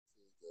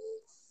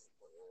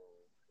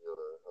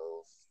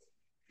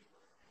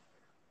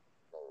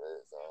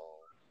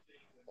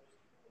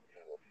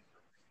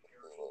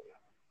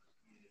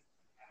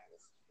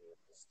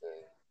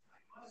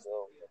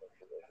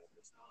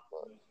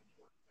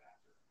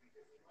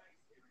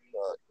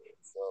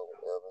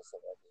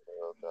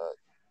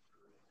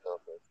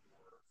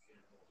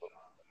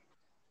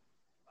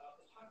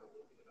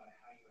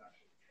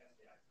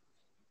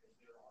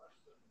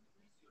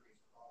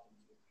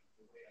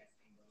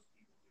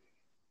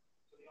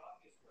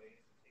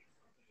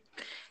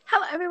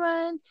Hello,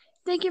 everyone.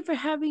 Thank you for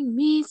having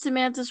me,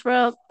 Samantha's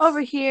World,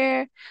 over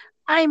here.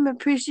 I'm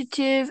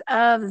appreciative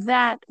of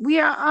that. We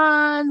are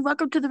on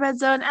Welcome to the Red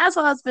Zone, as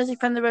well as Mystic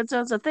from the Red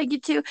Zone. So, thank you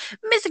to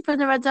Mystic from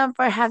the Red Zone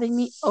for having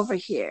me over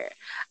here.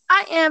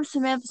 I am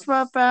Samantha's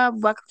World from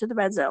Welcome to the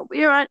Red Zone.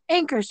 We are on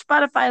Anchor,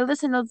 Spotify,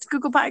 Listen Notes,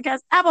 Google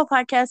Podcasts, Apple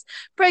Podcasts,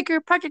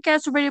 Breaker, Pocket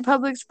Cast, Radio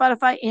Public,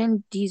 Spotify,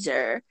 and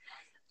Deezer.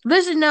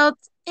 Listen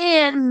notes,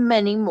 and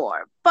many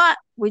more. But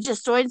we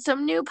just joined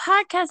some new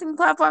podcasting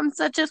platforms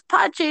such as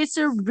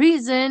Podchaser,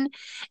 Reason,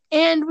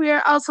 and we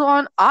are also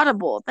on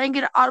Audible. Thank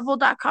you to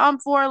audible.com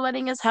for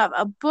letting us have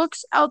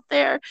books out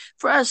there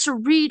for us to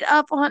read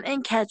up on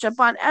and catch up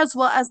on, as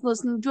well as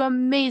listening to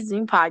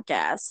amazing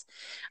podcasts.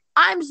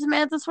 I'm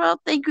Samantha's World.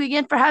 Thank you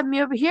again for having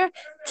me over here.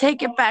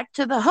 Take it back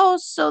to the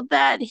host so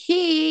that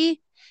he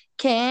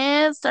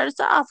can start us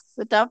off.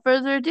 Without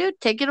further ado,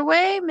 take it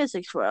away,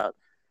 Mystic's World.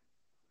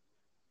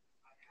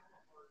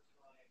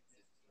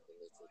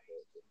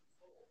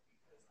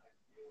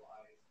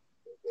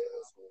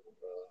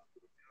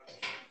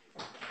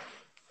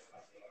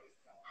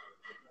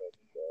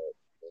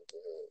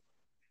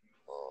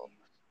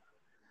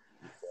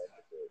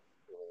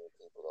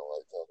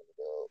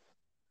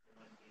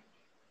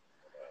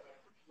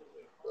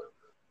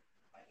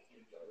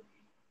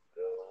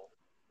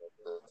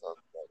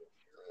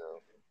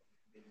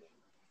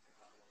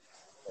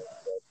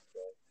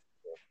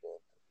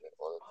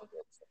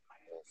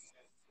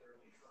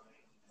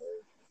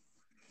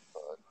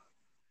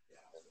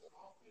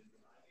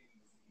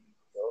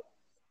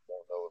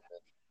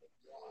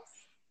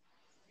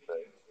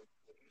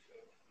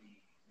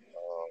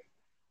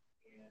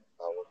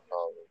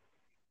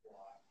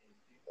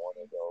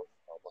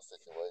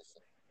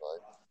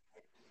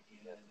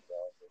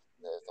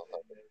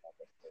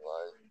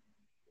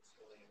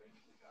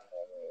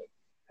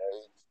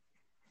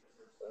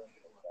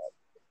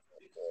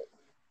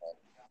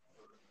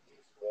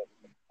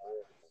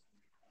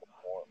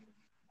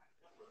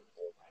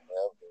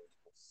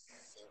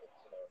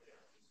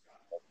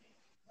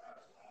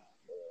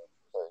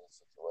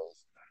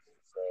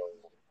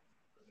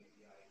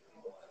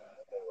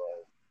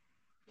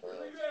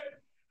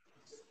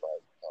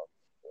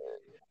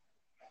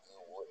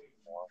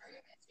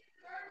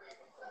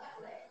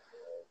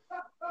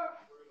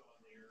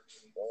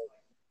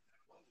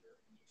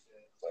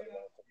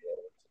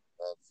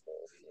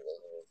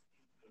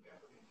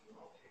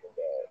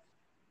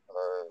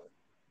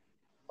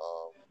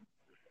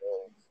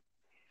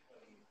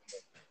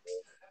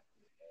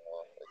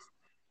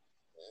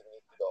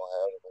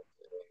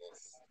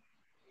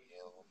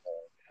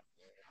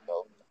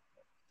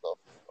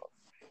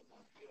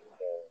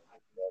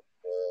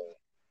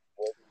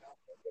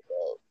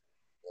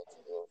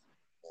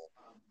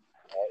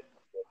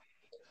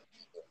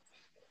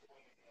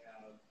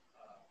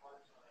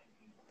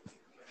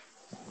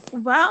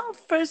 Well,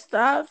 first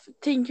off,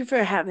 thank you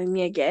for having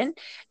me again.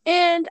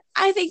 And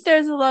I think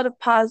there's a lot of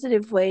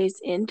positive ways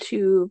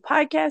into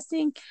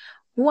podcasting.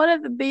 One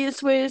of the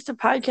biggest ways to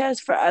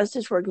podcast for us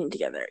is working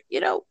together.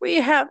 We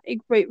have a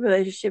great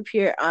relationship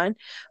here on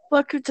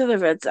Welcome to the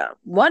Red Zone.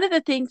 One of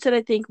the things that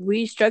I think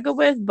we struggle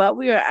with, but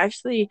we are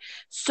actually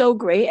so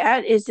great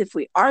at, is if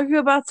we argue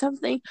about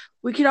something,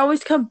 we can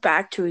always come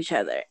back to each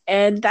other.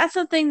 And that's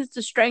something that's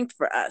a strength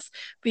for us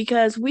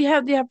because we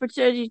have the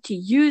opportunity to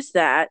use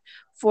that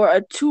for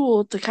a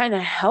tool to kind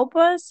of help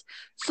us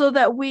so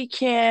that we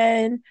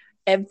can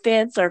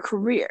advance our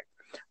career.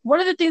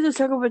 One of the things I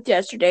struggled with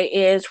yesterday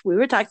is we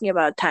were talking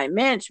about time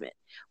management.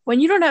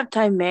 When you don't have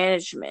time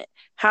management,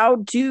 how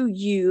do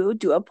you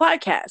do a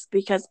podcast?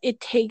 Because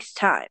it takes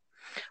time.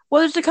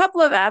 Well, there's a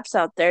couple of apps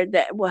out there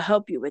that will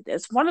help you with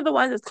this. One of the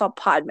ones is called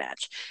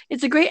Podmatch.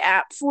 It's a great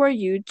app for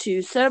you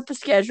to set up a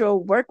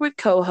schedule, work with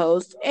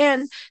co-hosts,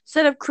 and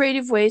set up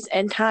creative ways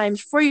and times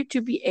for you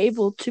to be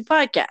able to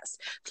podcast.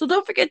 So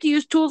don't forget to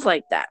use tools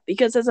like that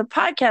because as a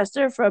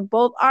podcaster, from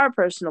both our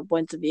personal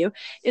points of view,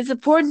 it's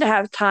important to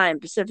have time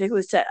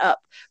specifically set up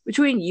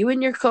between you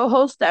and your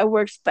co-host that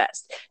works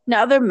best.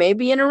 Now there may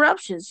be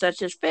interruptions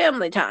such as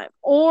family time,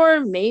 or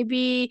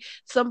maybe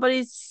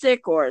somebody's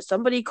sick or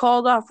somebody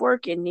called off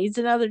work and needs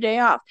another day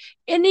off.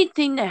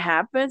 Anything that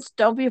happens,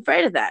 don't be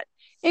afraid of that.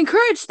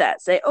 Encourage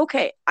that. Say,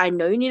 okay, I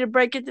know you need a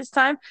break at this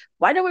time.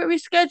 Why don't we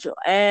reschedule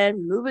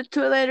and move it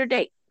to a later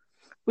date?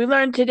 We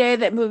learned today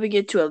that moving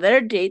it to a later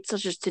date,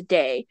 such as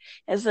today,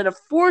 instead of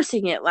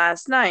forcing it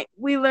last night,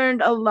 we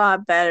learned a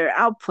lot better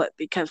output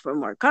because we're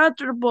more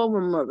comfortable,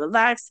 we're more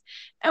relaxed,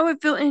 and we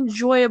feel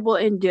enjoyable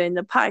in doing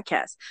the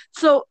podcast.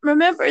 So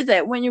remember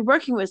that when you're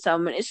working with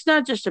someone, it's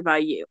not just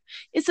about you,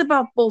 it's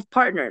about both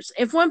partners.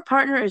 If one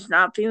partner is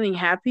not feeling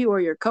happy or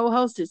your co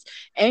host is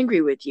angry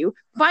with you,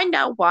 find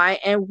out why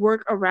and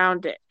work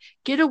around it.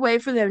 get a way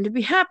for them to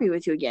be happy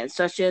with you again,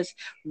 such as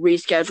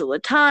reschedule a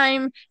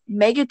time,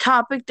 make a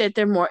topic that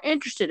they're more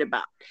interested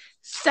about.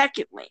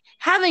 Secondly,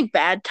 having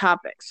bad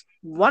topics.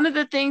 One of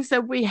the things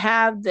that we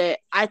have that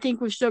I think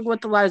we've struggled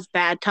with a lot is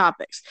bad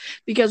topics.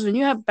 Because when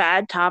you have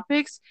bad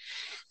topics,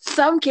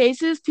 some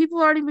cases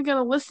people aren't even going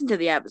to listen to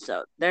the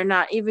episode. They're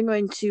not even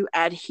going to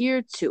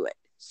adhere to it.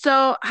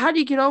 So, how do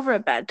you get over a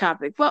bad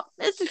topic? Well,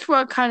 Mr.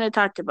 Schwab kind of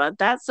talked about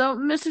that. So,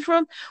 Mr.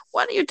 Schwab,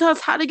 why don't you tell us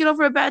how to get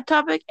over a bad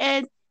topic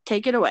and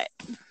take it away?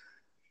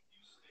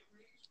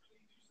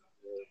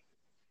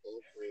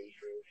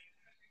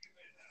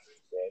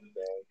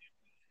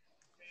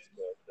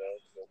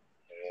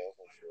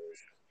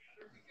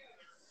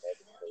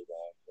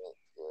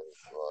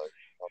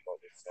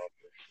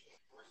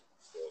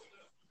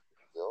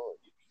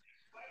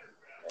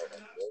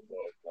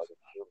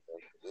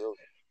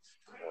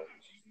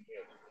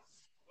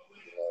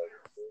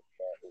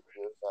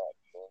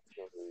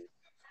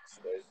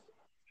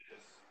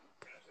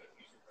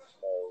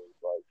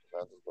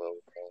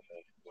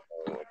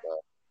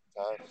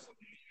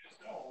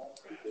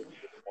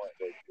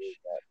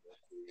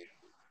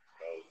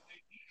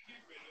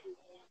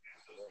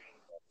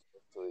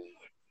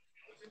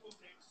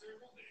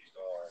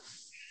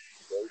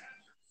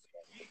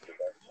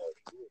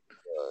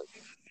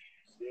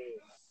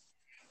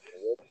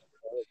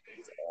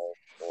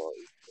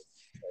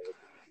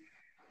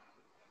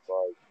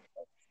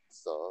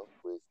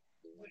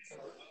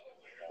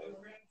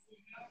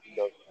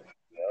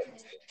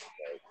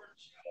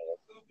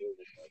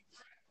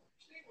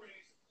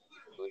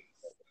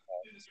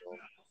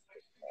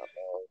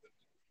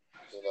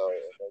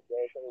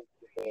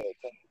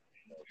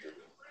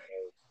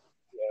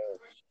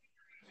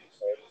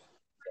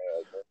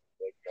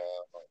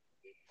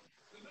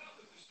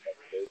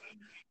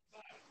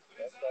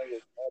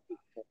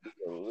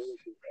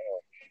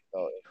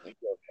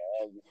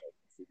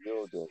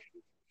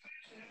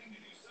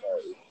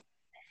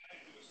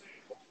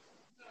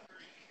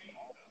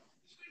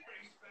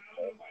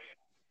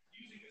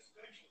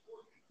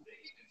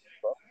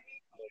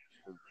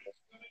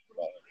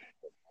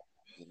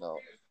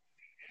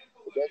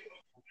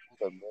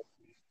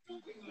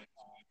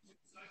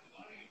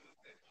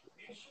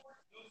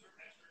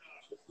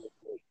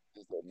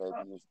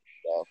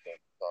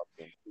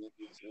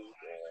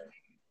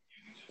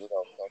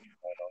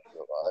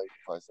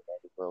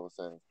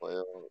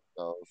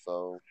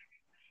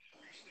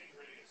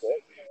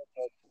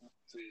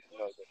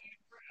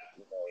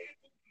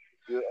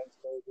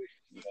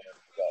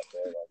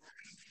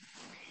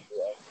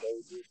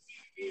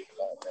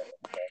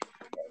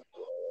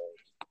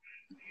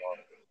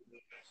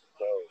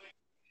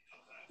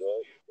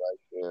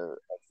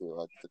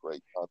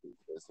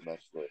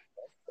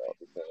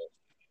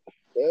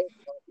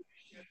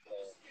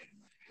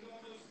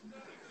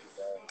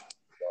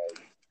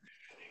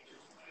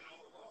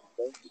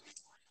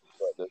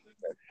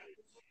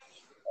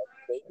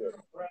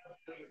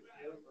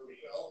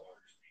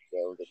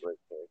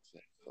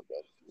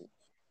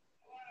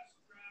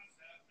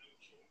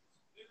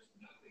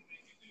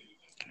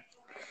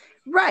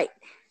 Right.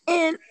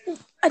 And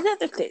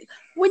another thing,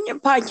 when you're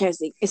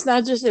podcasting, it's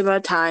not just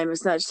about time,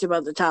 it's not just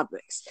about the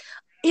topics.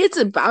 It's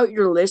about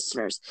your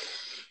listeners.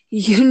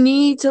 You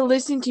need to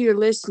listen to your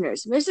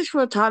listeners. Mr.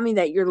 Schwab taught me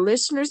that your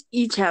listeners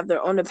each have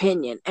their own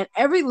opinion, and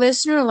every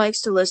listener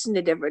likes to listen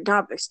to different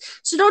topics.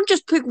 So don't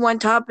just pick one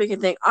topic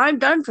and think, I'm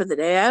done for the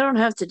day. I don't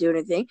have to do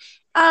anything.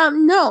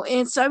 No,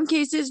 in some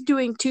cases,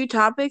 doing two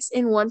topics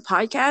in one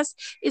podcast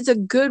is a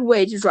good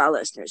way to draw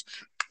listeners.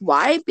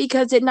 Why?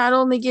 Because it not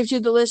only gives you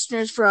the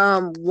listeners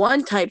from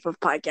one type of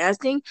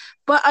podcasting,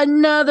 but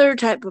another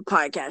type of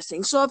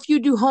podcasting. So if you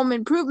do home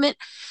improvement,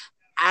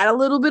 add a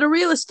little bit of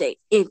real estate.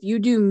 If you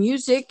do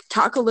music,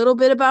 talk a little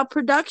bit about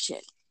production.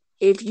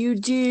 If you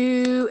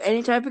do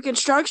any type of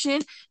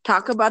construction,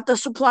 talk about the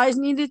supplies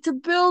needed to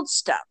build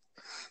stuff.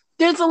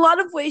 There's a lot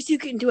of ways you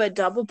can do a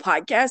double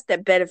podcast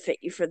that benefit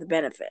you for the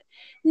benefit.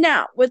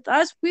 Now, with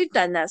us, we've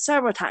done that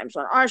several times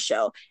on our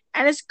show,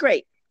 and it's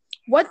great.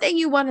 One thing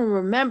you want to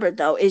remember,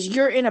 though, is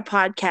you're in a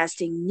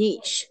podcasting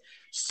niche.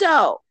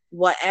 So,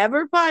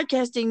 whatever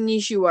podcasting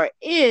niche you are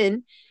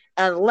in,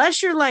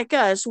 unless you're like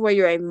us, where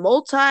you're a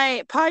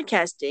multi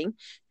podcasting,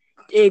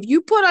 if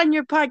you put on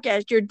your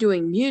podcast you're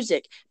doing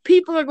music,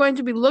 people are going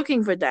to be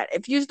looking for that.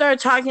 If you start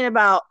talking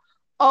about,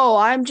 oh,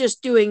 I'm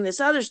just doing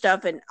this other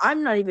stuff and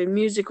I'm not even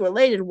music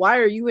related, why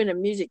are you in a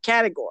music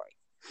category?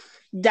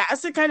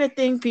 That's the kind of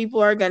thing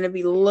people are going to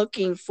be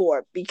looking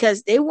for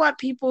because they want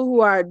people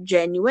who are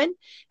genuine,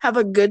 have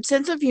a good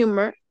sense of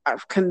humor, are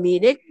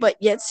comedic but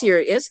yet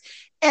serious,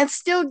 and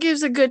still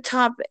gives a good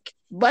topic.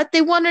 But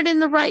they want it in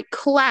the right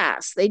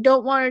class. They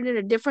don't want it in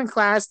a different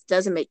class. It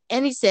doesn't make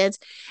any sense.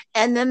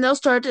 And then they'll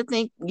start to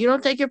think you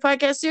don't take your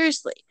podcast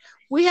seriously.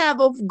 We have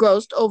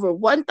grossed over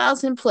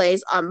 1,000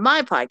 plays on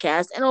my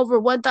podcast and over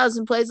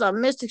 1,000 plays on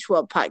Mystic's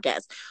World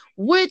podcast,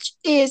 which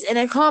is an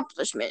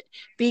accomplishment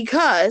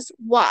because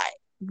why?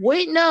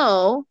 We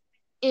know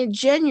in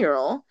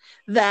general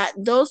that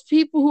those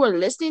people who are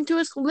listening to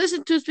us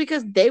listen to us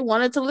because they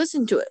wanted to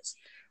listen to us.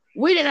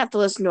 We didn't have to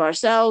listen to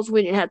ourselves.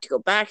 We didn't have to go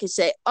back and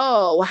say,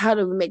 oh, well, how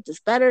do we make this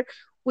better?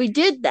 We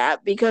did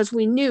that because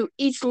we knew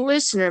each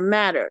listener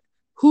mattered.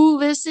 Who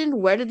listened?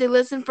 Where did they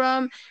listen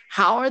from?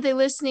 How are they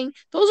listening?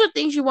 Those are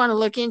things you want to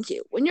look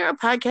into. When you're a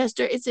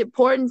podcaster, it's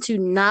important to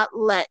not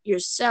let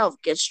yourself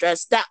get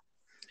stressed out.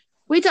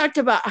 We talked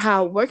about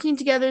how working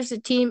together as a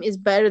team is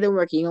better than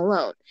working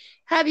alone.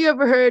 Have you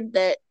ever heard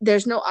that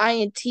there's no I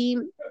in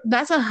team?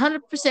 That's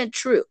 100%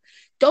 true.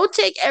 Don't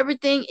take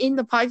everything in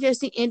the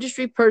podcasting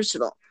industry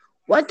personal.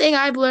 One thing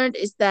I've learned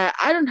is that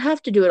I don't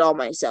have to do it all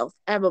myself.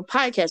 I have a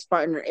podcast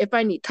partner. If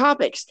I need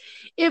topics,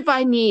 if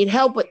I need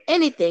help with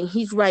anything,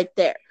 he's right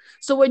there.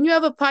 So when you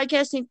have a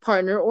podcasting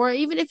partner, or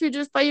even if you're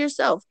just by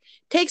yourself,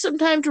 take some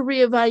time to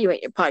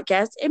reevaluate your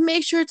podcast and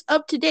make sure it's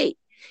up to date.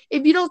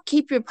 If you don't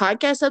keep your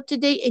podcast up to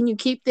date and you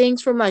keep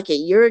things from like a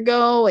year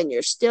ago and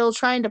you're still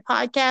trying to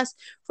podcast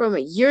from a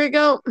year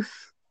ago,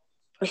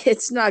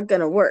 it's not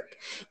going to work.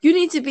 You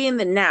need to be in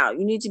the now.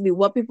 You need to be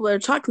what people are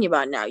talking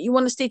about now. You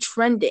want to stay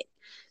trending.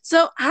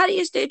 So, how do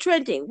you stay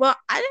trending? Well,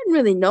 I didn't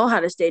really know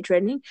how to stay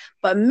trending,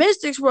 but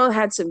Mystic's World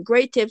had some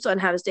great tips on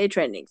how to stay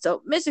trending.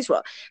 So, Mystic's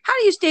World, how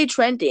do you stay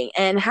trending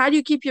and how do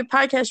you keep your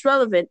podcast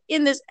relevant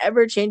in this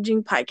ever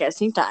changing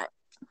podcasting time?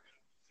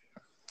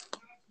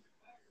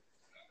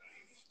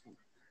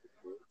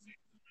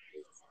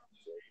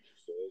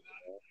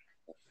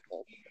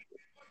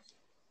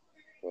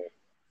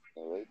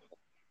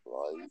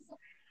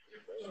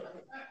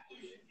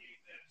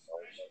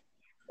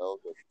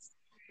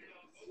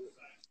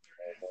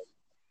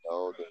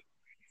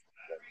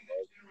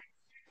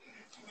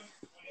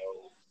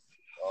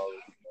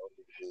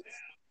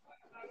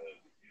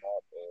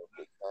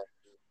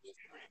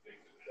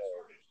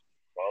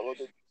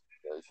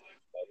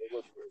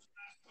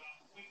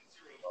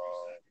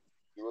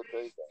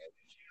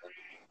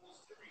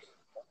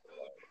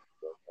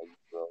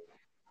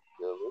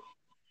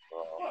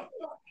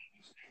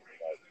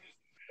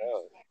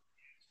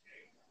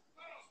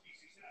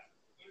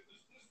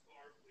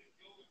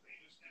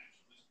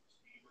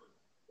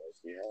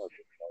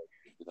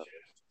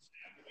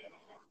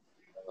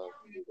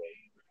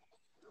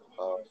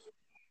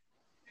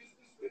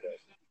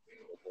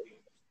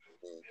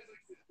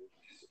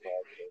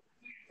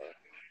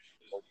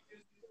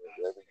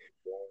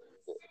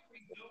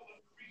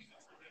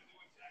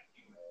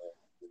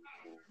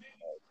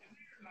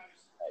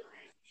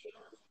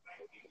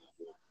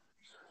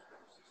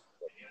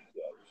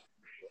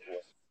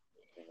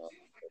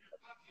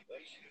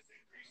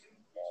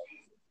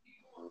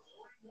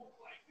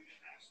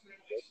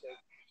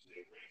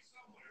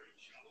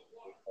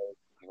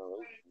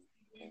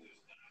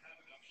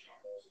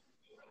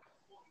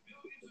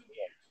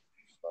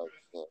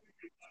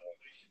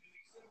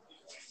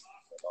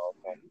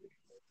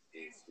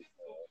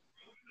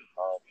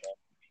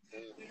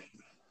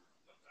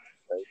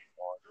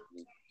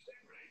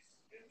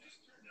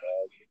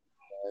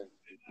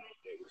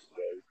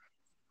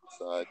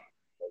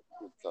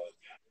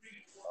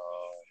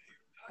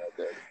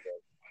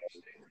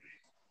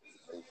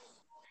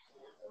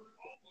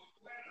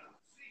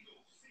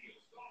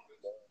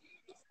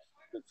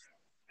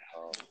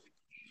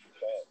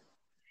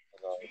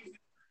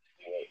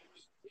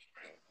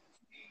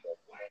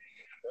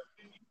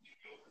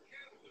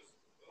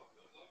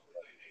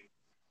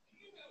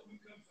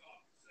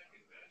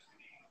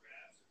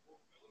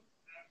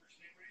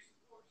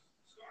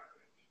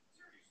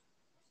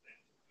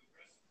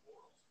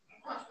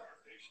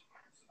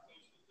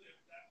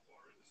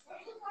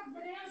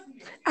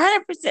 I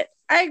 100%.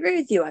 I agree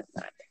with you on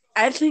that.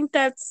 I think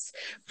that's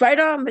right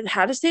on with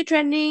how to stay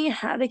trending,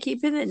 how to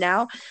keep in it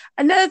now.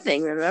 Another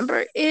thing,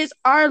 remember, is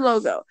our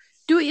logo.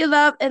 Do what you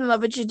love and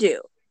love what you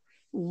do.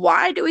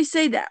 Why do we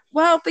say that?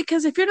 Well,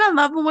 because if you're not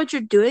loving what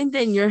you're doing,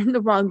 then you're in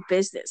the wrong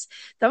business.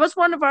 That was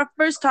one of our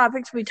first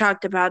topics we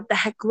talked about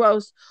that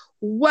grows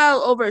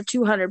well over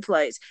 200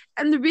 plays.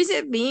 And the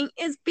reason being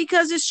is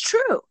because it's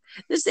true.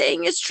 The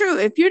saying is true.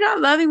 If you're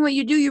not loving what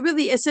you do, you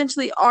really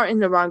essentially are in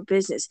the wrong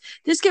business.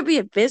 This could be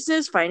a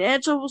business,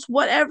 financials,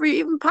 whatever,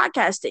 even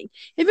podcasting.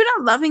 If you're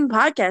not loving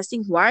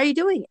podcasting, why are you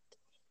doing it?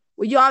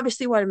 Well, you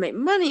obviously want to make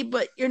money,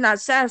 but you're not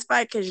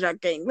satisfied because you're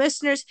not getting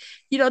listeners.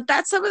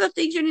 That's some of the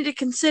things you need to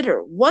consider.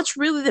 What's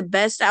really the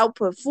best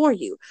output for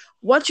you?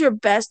 What's your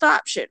best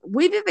option?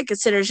 We've even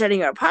considered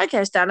shutting our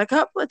podcast down a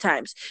couple of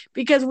times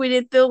because we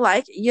didn't feel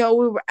like, we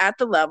were at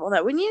the level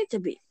that we needed to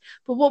be.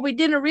 But what we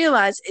didn't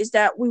realize is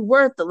that we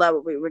were at the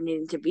level we were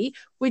needing to be.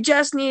 We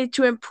just needed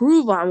to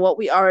improve on what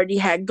we already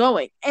had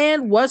going.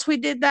 And once we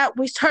did that,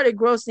 we started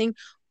grossing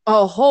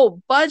a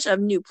whole bunch of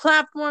new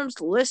platforms,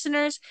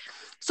 listeners.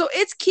 So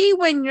it's key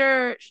when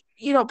you're,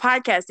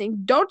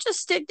 podcasting. Don't just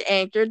stick to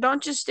Anchor.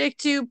 Don't just stick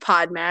to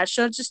Podmatch.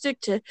 Don't just stick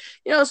to,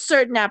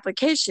 certain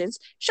applications.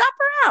 Shop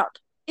around.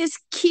 It's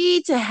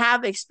key to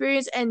have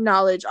experience and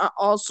knowledge on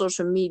all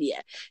social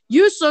media.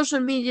 Use social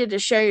media to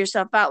share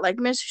yourself out, like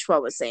Mr.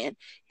 Schwab was saying.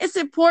 It's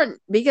important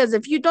because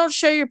if you don't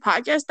share your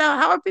podcast out,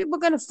 how are people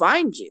going to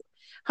find you?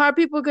 How are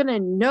people going to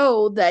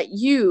know that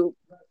you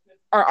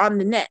are on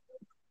the net?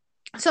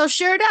 So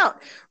share it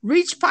out.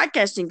 Reach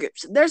podcasting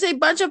groups. There's a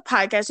bunch of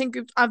podcasting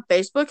groups on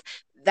Facebook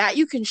that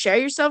you can share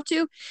yourself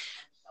to,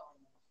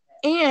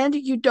 and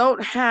you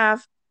don't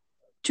have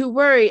to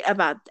worry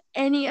about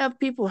any of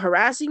people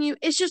harassing you.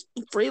 It's just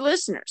free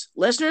listeners,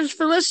 listeners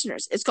for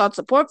listeners. It's called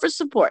support for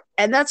support.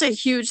 And that's a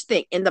huge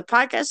thing. In the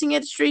podcasting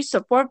industry,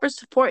 support for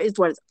support is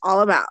what it's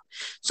all about.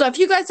 So if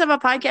you guys have a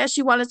podcast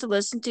you want us to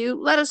listen to,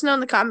 let us know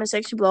in the comment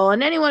section below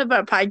on any one of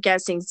our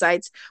podcasting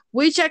sites.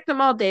 We check them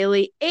all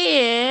daily.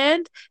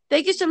 And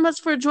thank you so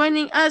much for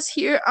joining us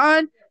here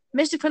on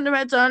Mystic from the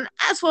Red Zone,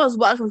 as well as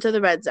welcome to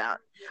the Red Zone.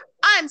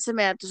 I'm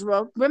Samantha's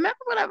World. Remember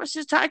what I was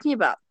just talking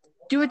about.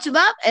 Do what you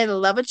love and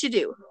love what you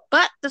do.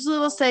 But there's a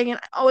little saying I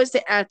always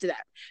say after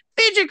that.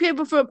 Featuring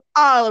people from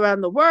all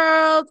around the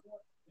world,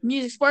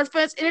 music, sports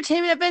fans,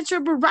 entertainment, adventure,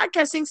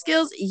 broadcasting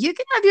skills. You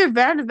can have your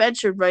very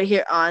adventure right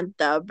here on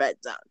the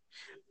Red Zone.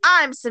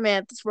 I'm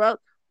Samantha's World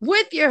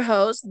with your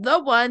host, the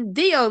one,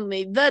 the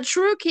only, the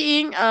true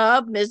king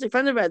of Mystic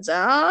from the Red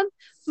Zone,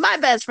 my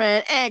best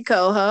friend and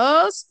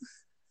co-host.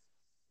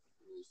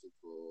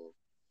 Musical,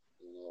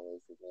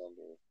 always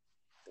remember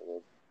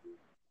whatever you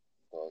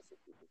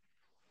possibly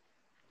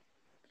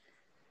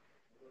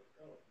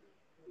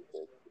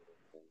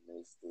predicted and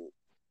missed it,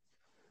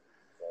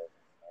 that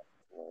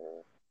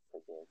were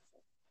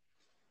prediction.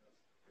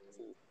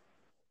 See,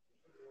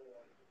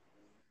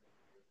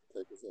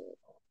 take us out.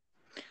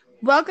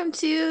 Welcome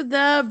to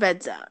the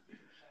Red Zone.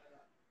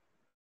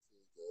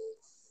 See,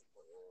 guys, I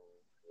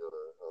am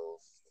your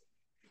host,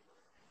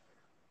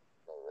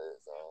 my red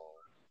zone,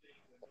 the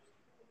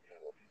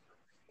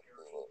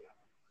dealer.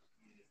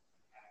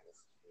 This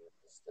is here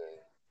to stay.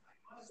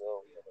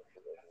 So, gonna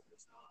get over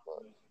this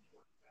but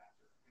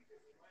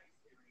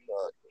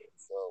but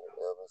so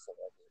whenever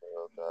somebody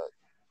heard that,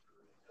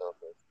 tell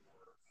us,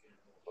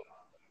 look,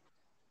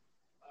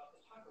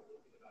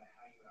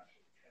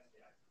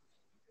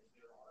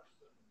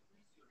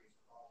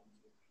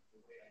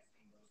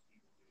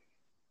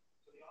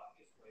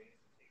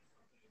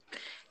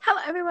 Hello,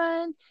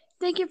 everyone.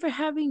 Thank you for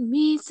having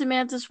me,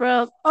 Samantha's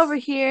World, over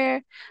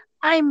here.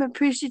 I'm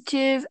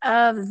appreciative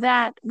of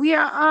that. We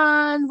are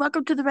on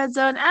Welcome to the Red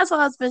Zone as well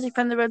as Mystic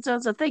from the Red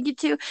Zone. So thank you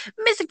to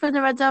Mystic from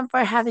the Red Zone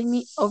for having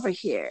me over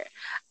here.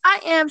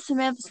 I am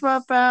Samantha's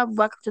World from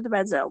Welcome to the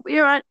Red Zone. We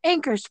are on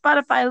Anchor,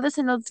 Spotify,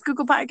 Listen Notes,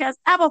 Google Podcasts,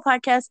 Apple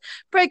Podcasts,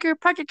 Breaker,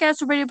 Pocket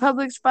Cast, Radio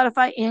Public,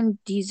 Spotify, and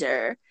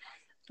Deezer,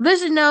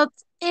 listen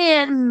notes,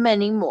 and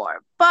many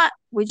more. But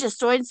we just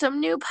joined some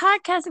new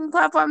podcasting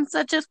platforms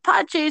such as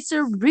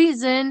Podchaser,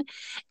 Reason,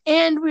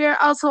 and we are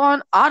also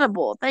on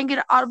Audible. Thank you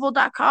to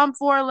audible.com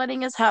for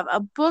letting us have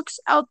books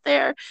out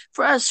there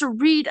for us to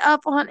read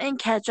up on and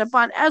catch up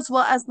on, as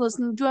well as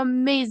listening to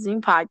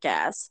amazing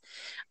podcasts.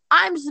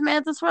 I'm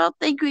Samantha's World.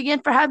 Thank you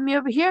again for having me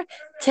over here.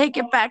 Take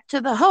it back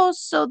to the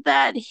host so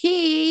that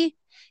he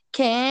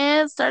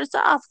can start us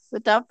off.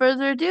 Without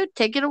further ado,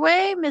 take it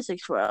away,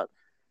 Mystic's World.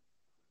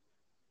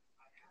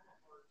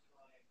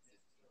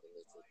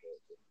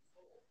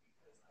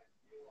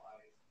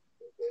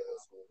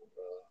 let me take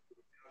that.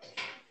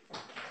 So,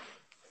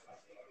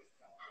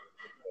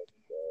 guys,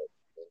 that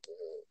into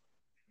it.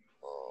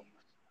 Um,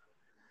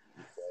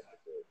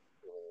 topic that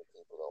too many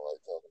people don't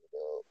like talking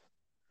about.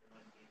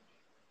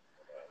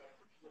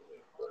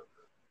 But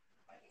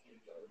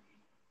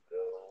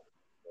girl,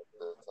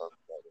 to talk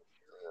about it,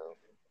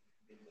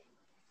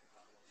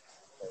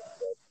 talk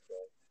about the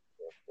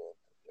things that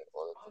in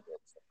order to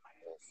get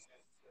success,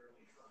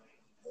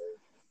 they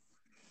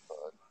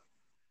but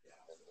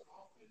and the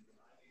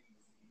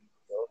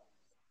girl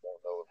don't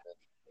know what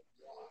mental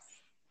health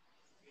is.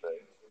 But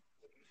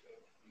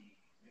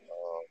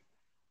um,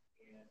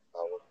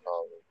 I would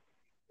call it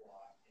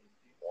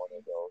one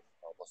of those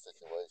almost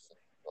situations,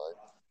 like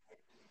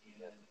if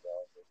you had some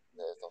type of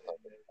trauma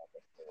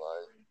in your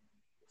life,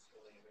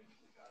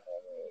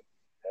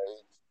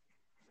 age,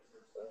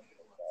 or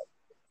not,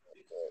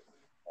 that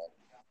like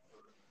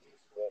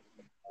what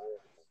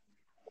ability to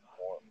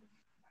perform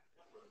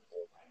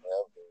if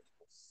never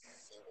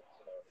see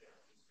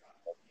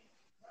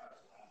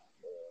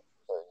the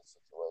certain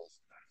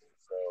situations.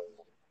 So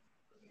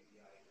it's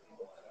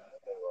kind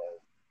of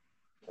like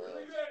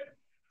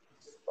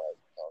there's like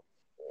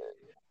something that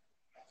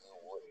you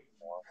wouldn't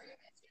want to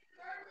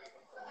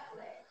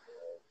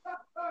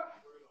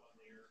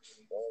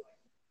but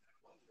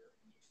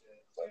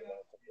talk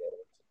about the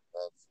better to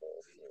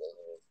access to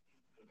anyway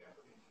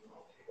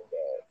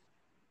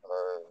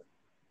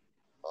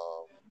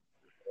about her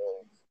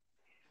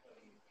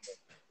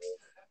because this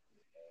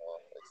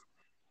it's,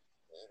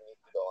 even if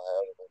you don't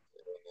have an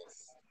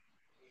illness,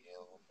 you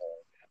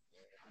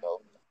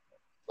know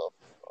stuff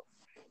from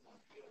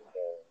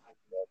so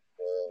that's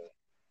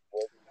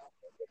what do you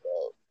think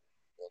about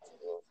mental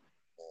health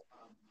and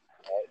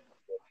how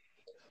what can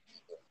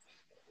you do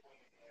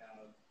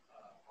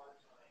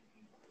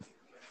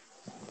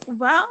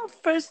Well,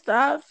 first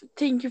off,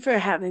 thank you for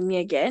having me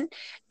again.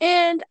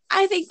 And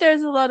I think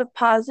there's a lot of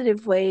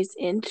positive ways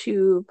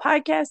into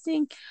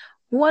podcasting.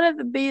 one of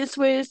the biggest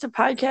ways to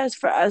podcast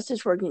for us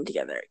is working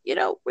together.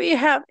 We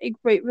have a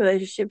great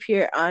relationship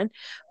here on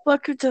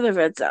Welcome to the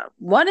Red Zone.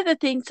 One of the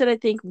things that I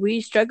think we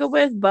struggle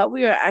with, but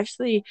we are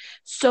actually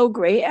so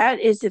great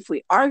at, is if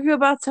we argue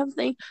about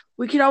something,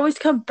 we can always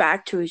come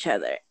back to each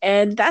other.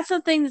 And that's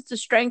something that's a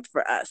strength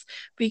for us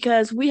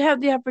because we have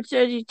the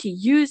opportunity to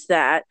use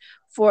that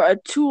for a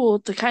tool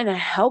to kind of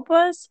help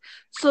us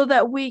so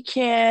that we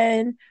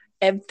can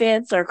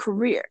advance our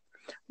career.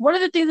 One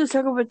of the things we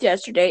struggled with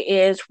yesterday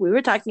is we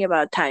were talking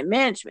about time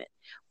management.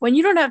 When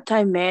you don't have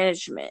time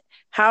management,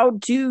 how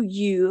do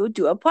you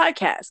do a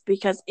podcast?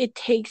 Because it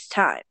takes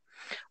time.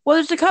 Well,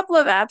 there's a couple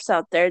of apps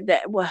out there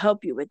that will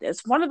help you with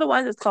this. One of the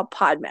ones is called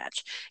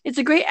Podmatch. It's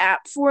a great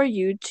app for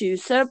you to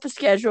set up a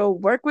schedule,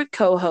 work with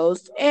co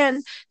hosts,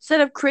 and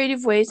set up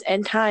creative ways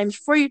and times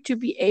for you to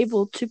be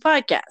able to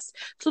podcast.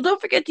 So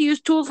don't forget to use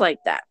tools like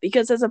that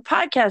because as a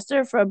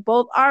podcaster, from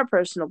both our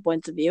personal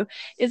points of view,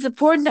 it's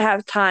important to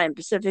have time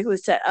specifically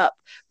set up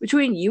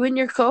between you and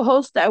your co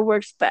host that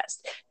works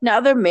best. Now,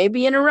 there may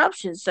be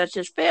interruptions such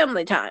as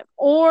family time,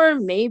 or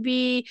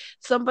maybe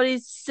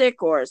somebody's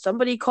sick or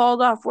somebody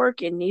called off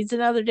work and needs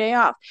another day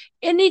off.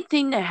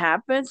 Anything that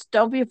happens,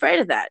 don't be afraid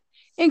of that.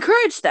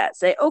 Encourage that.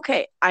 Say,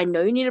 okay, I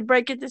know you need a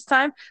break at this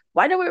time.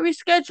 Why don't we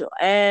reschedule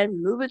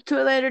and move it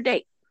to a later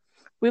date?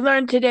 We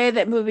learned today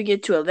that moving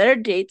it to a later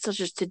date,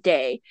 such as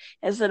today,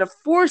 instead of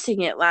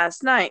forcing it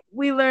last night,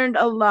 we learned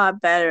a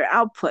lot better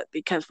output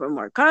because we're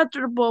more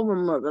comfortable,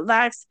 we're more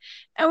relaxed,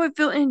 and we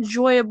feel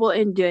enjoyable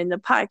in doing the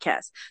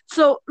podcast.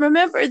 So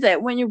remember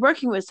that when you're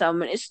working with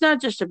someone, it's not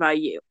just about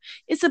you,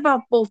 it's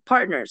about both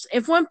partners.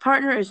 If one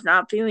partner is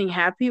not feeling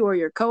happy or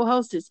your co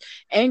host is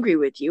angry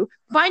with you,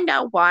 find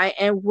out why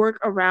and work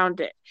around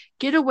it.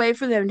 Get a way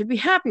for them to be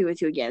happy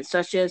with you again,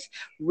 such as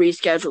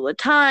reschedule a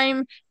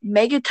time,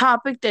 make a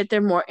topic that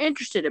they're more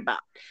interested about.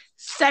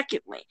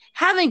 Secondly,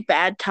 having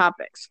bad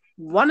topics.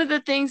 One of the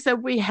things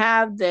that we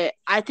have that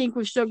I think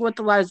we struggle with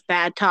a lot is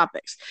bad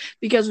topics.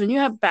 Because when you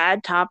have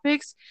bad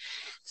topics,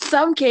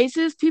 some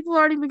cases people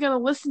aren't even going to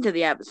listen to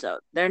the episode.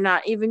 They're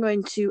not even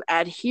going to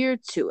adhere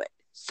to it.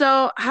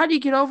 So, how do you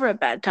get over a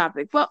bad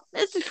topic? Well,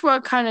 Mrs.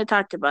 World kind of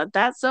talked about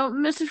that. So,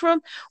 Mrs.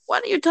 World, why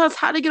don't you tell us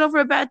how to get over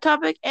a bad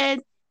topic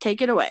and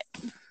take it away?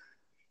 But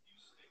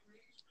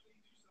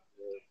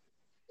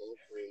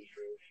hopefully,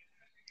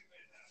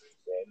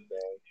 that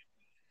that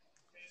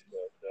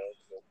that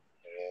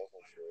plan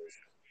and just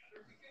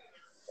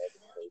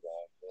meditate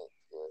on it,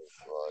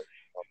 just like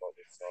come up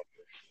with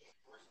something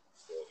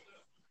that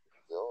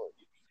enjoy.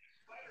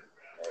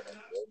 And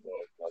then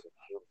that's like a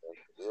building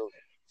to build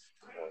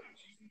on.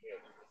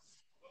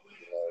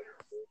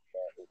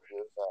 If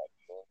you're not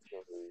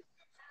mentally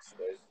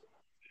stable,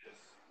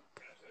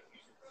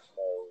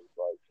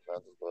 like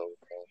Samantha was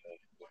saying,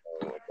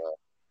 about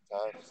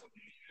times,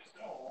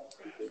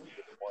 you get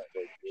to the point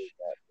where you're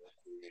not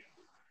mentally,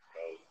 you're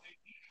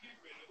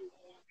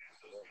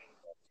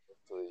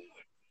mentally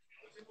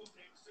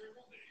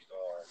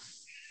um,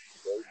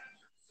 stable.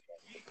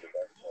 So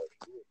that's how it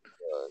is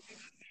because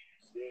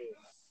you're,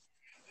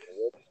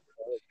 whenever you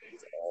have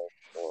these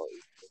apps or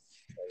even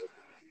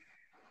television,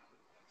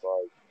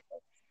 like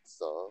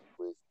some,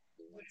 which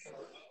is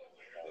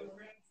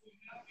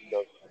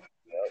doesn't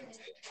help to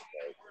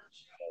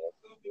like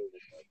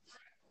really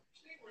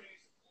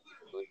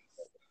really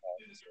take the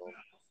time to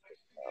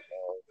take time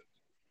off,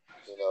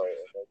 and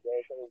like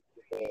there's always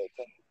the bad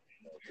attention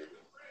to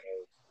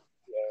it.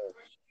 Yeah,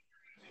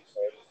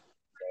 have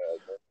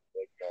like mental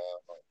breakdown,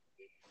 like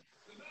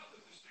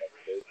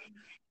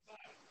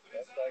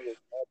that's why your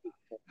topic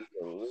can be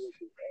a really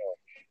good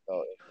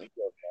in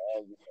your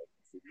mind,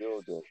 you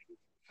feel that it's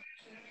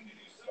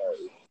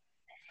something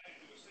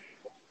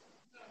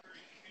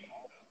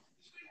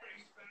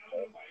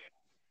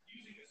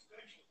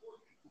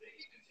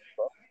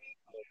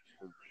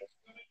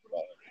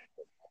about,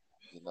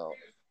 you know,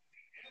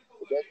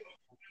 it doesn't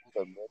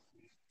even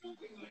mentally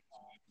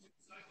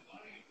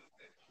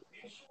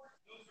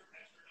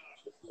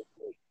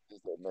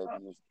is that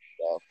maybe it's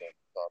about from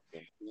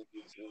something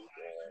previously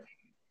or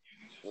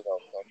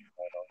something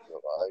going on in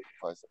your life,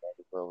 like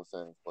Samantha was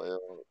saying as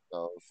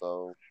well.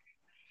 So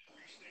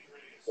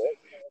that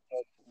kind of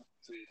helps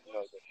you to,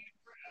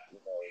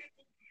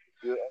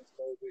 if you're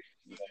unstable,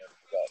 you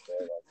got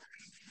that. Like,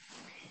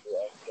 if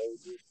you're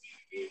unstable,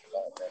 you're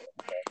not gonna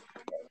have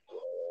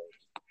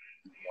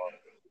you want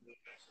to do.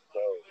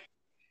 So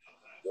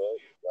that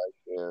right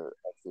there,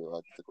 I feel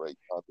like it's a great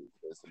topic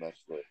for Samantha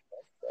to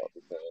talk about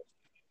because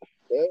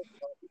that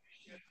topic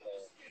can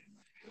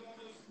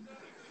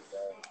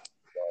sound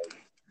like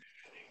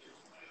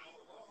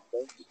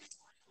thank you,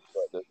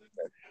 but doesn't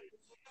have to.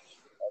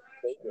 I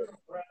say that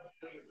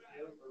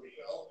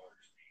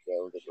that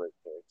was a great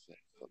question.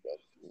 So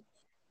that's it.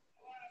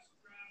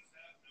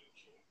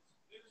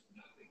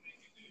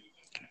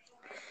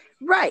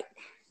 Right.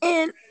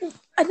 And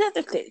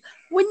another thing,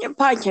 when you're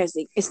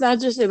podcasting, it's not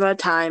just about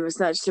time, it's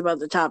not just about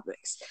the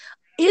topics.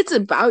 It's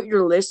about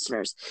your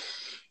listeners.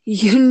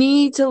 You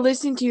need to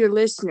listen to your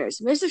listeners.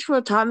 Mr.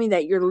 Squirrel taught me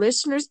that your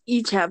listeners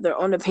each have their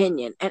own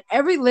opinion, and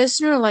every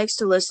listener likes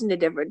to listen to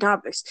different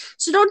topics.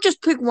 So don't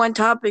just pick one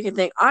topic and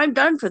think, I'm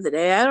done for the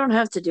day. I don't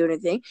have to do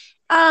anything.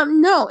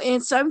 No,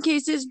 in some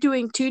cases,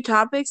 doing two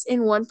topics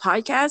in one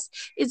podcast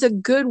is a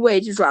good way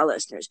to draw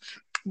listeners.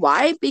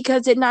 Why?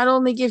 Because it not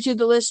only gives you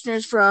the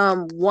listeners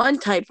from one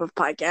type of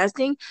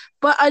podcasting,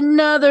 but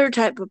another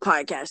type of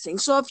podcasting.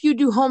 So if you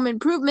do home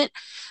improvement,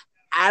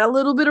 add a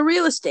little bit of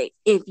real estate.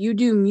 If you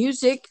do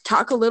music,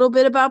 talk a little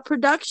bit about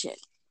production.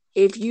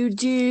 If you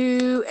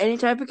do any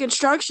type of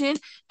construction,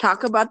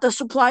 talk about the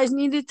supplies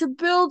needed to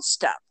build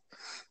stuff.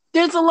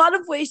 There's a lot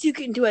of ways you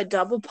can do a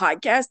double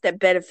podcast that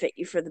benefit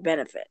you for the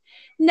benefit.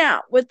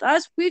 Now, with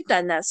us, we've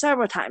done that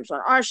several times on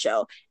our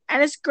show,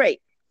 and it's great.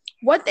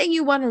 One thing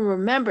you want to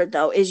remember,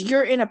 though, is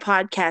you're in a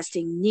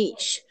podcasting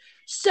niche.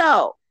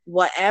 So,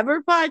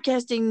 whatever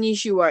podcasting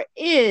niche you are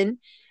in,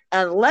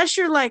 unless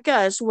you're like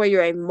us, where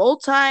you're a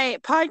multi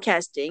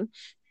podcasting,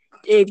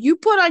 if you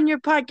put on your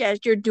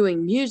podcast you're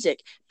doing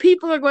music,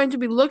 people are going to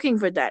be looking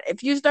for that.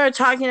 If you start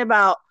talking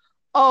about,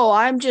 oh,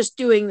 I'm just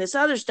doing this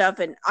other stuff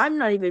and I'm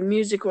not even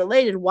music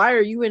related, why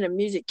are you in a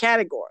music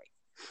category?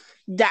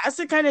 That's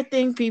the kind of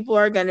thing people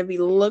are going to be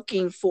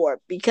looking for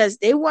because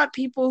they want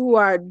people who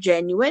are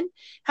genuine,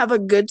 have a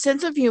good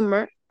sense of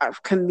humor, are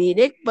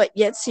comedic but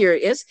yet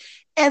serious,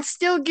 and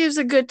still gives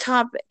a good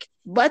topic.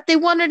 But they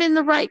want it in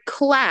the right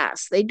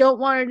class. They don't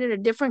want it in a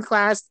different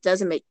class. It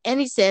doesn't make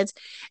any sense.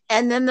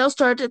 And then they'll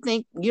start to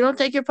think you don't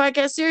take your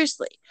podcast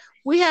seriously.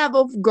 We have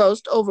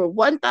grossed over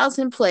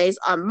 1,000 plays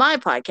on my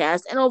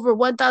podcast and over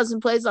 1,000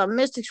 plays on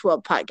Mystics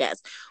World podcast,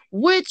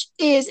 which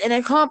is an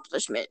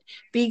accomplishment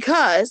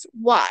because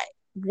why?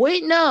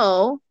 We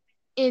know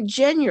in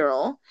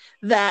general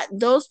that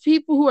those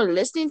people who are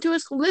listening to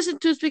us listen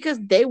to us because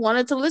they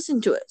wanted to listen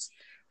to us.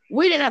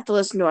 We didn't have to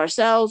listen to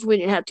ourselves. We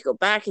didn't have to go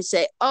back and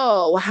say,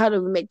 oh, how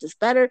do we make this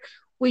better?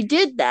 We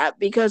did that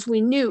because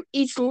we knew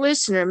each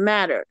listener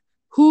mattered.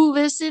 Who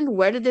listened?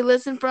 Where did they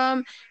listen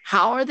from?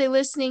 How are they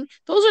listening?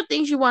 Those are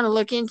things you want to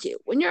look into.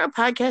 When you're a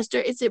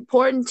podcaster, it's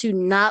important to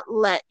not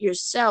let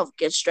yourself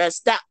get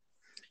stressed out.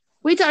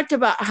 We talked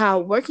about how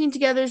working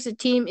together as a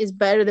team is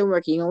better than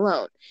working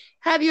alone.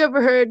 Have you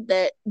ever heard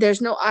that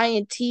there's no I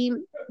in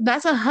team?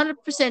 That's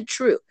 100%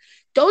 true.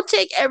 Don't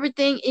take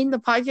everything in the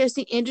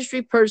podcasting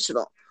industry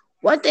personal.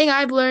 One thing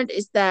I've learned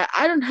is that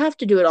I don't have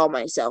to do it all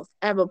myself.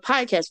 I have a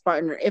podcast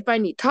partner. If I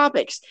need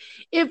topics,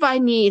 if I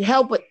need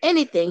help with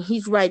anything,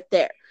 he's right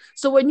there.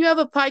 So when you have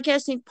a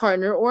podcasting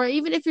partner, or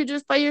even if you're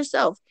just by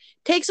yourself,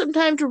 take some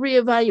time to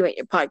reevaluate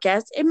your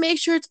podcast and make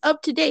sure it's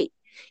up to date.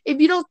 If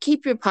you don't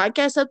keep your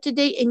podcast up to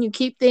date and you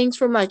keep things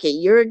from like a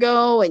year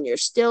ago and you're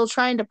still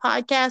trying to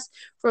podcast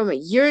from a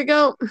year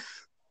ago,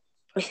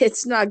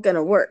 it's not going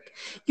to work.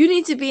 You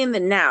need to be in the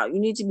now. You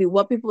need to be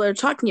what people are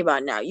talking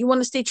about now. You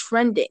want to stay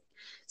trending.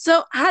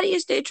 So, how do you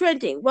stay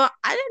trending? Well,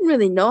 I didn't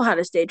really know how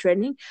to stay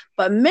trending,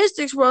 but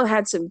Mystics World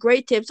had some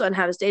great tips on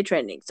how to stay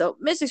trending. So,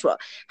 Mystics World,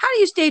 how do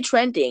you stay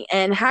trending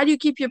and how do you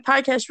keep your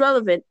podcast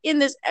relevant in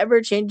this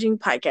ever changing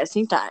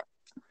podcasting time?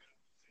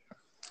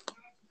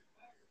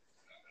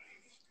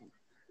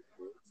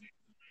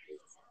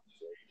 This is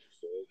what you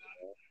said,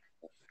 and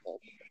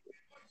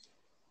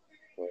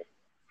that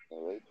the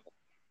narration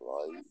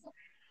lies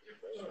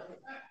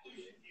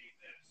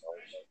know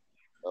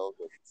know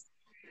that it's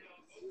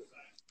true.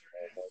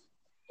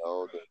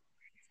 Know that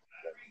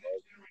like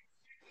right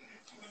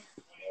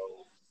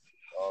know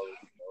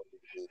already know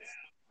that it's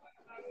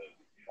the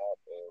top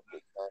of the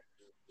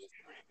country just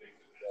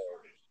so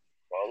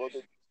follow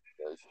the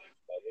station,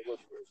 follow what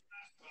they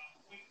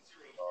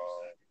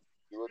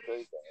do what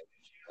they say and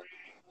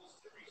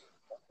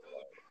talk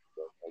about it.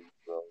 That's how you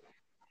grow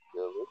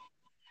your listeners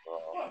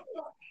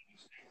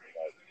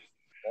like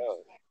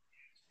that.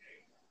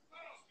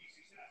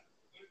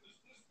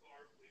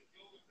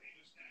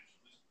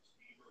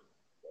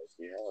 Like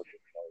we have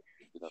it, like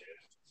you know,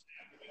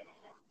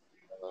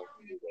 uh,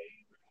 you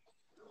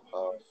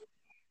know,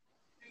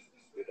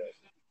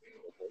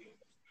 okay,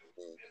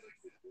 and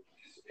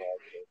the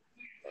podcast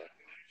and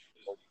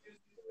hopefully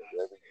the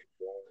revenue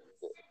going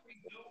to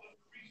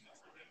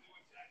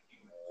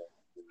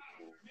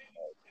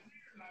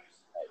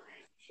like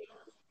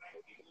that's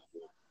pretty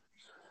good.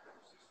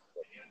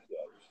 But yeah,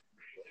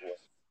 what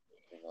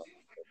you know,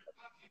 but uh,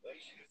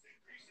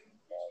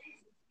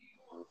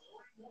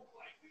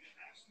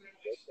 you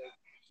get that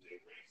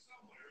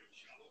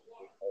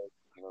the whole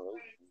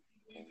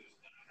generation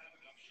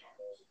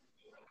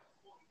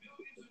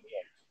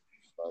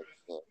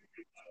and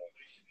people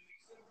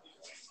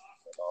like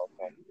it's all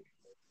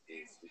competition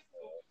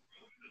is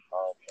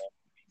all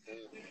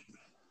competition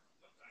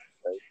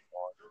based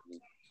on the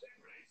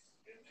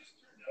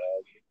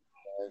bad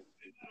times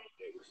the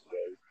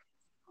way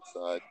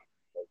decide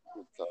like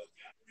good time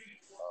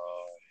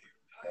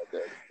at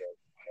that like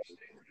they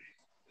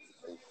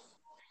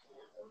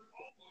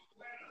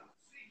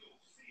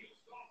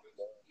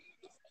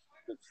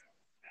it's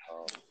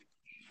um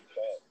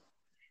bad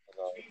and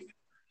what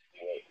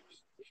that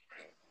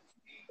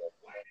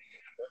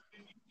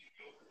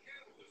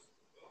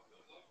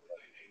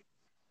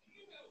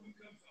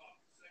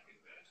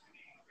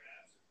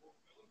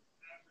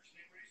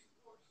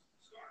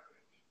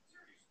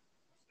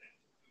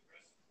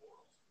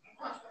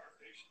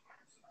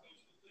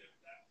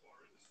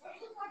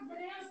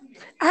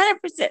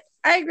 100%.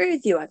 I agree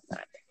with you on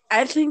that.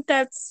 I think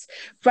that's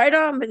right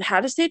on with how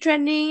to stay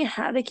trending,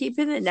 how to keep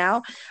in it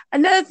now.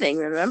 Another thing,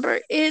 remember,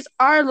 is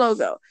our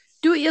logo.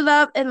 Do what you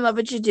love and love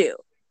what you do.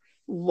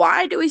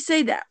 Why do we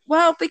say that?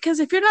 Well,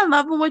 because if you're not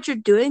loving what you're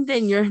doing,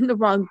 then you're in the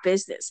wrong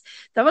business.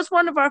 That was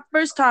one of our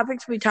first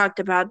topics we talked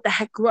about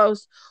that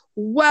grows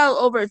well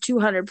over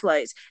 200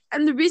 plays.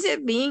 And the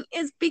reason being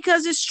is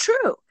because it's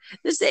true.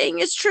 The saying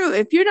is true.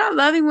 If you're not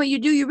loving what you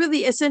do, you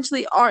really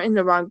essentially are in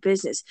the wrong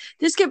business.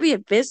 This could be a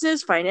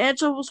business,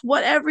 financials,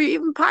 whatever,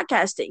 even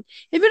podcasting.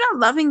 If you're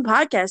not loving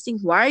podcasting,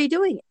 why are you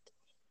doing it?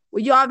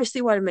 Well, you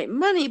obviously want to make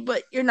money,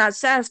 but you're not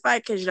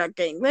satisfied because you're not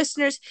getting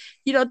listeners.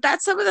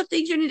 That's some of the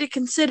things you need to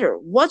consider.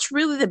 What's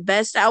really the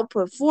best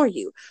output for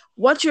you?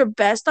 What's your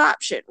best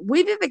option?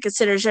 We've even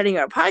considered shutting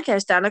our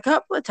podcast down a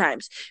couple of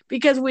times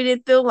because we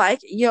didn't feel like,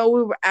 we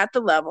were at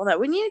the level that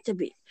we needed to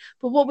be.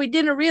 But what we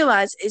didn't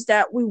realize is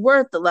that we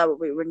were at the level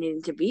we were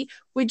needing to be.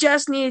 We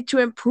just needed to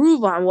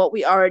improve on what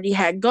we already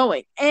had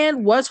going.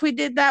 And once we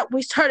did that,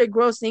 we started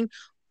grossing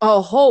a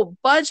whole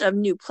bunch of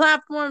new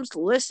platforms,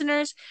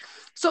 listeners.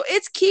 So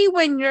it's key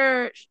when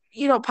you're,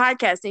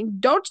 podcasting.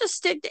 Don't just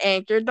stick to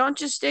Anchor. Don't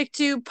just stick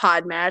to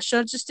Podmatch.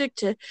 Don't just stick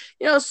to,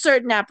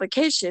 certain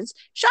applications.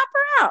 Shop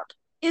around.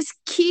 It's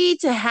key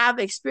to have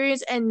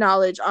experience and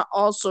knowledge on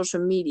all social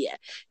media.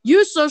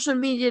 Use social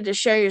media to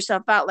share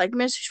yourself out, like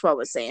Mr. Schwab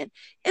was saying.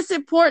 It's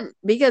important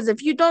because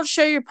if you don't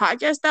share your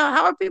podcast out,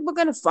 how are people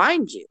going to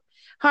find you?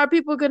 How are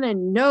people going to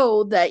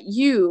know that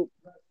you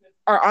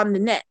are on the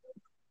net?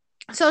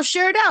 So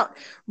share it out.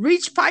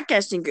 Reach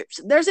podcasting groups.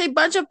 There's a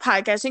bunch of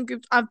podcasting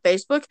groups on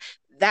Facebook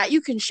that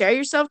you can share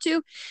yourself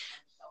to,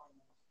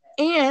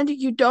 and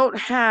you don't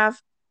have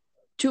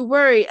to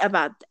worry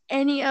about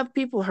any of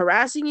people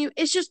harassing you.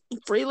 It's just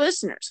free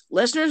listeners,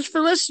 listeners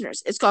for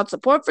listeners. It's called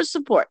support for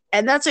support.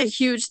 And that's a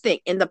huge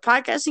thing. In the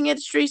podcasting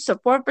industry,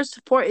 support for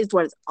support is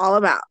what it's all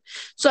about.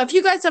 So if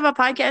you guys have a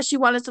podcast you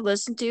want us to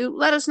listen to,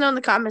 let us know in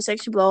the comment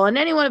section below on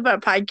any one of our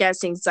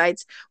podcasting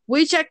sites.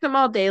 We check them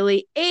all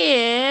daily.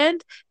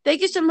 And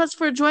thank you so much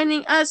for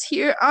joining us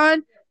here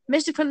on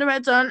Mystic from the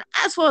Red Zone,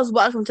 as well as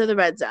welcome to the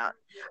Red Zone.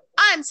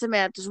 I'm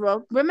Samantha's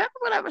World. Remember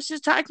what I was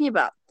just talking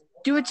about.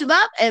 Do what you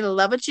love and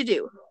love what you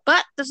do.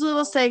 But there's a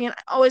little saying, and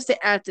I always say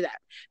after that.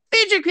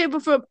 Featuring people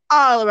from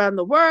all around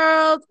the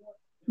world,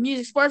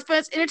 music, sports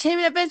fans,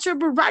 entertainment, adventure,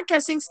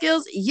 broadcasting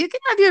skills. You can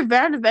have your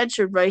very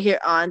adventure right here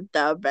on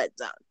the Red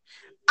Zone.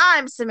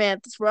 I'm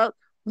Samantha's World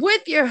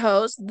with your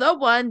host, the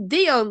one,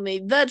 the only,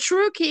 the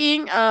true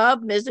king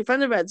of Music from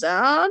the Red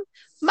Zone,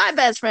 my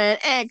best friend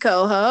and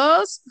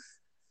co-host.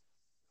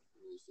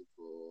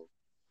 Musical,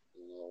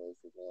 always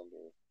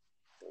remember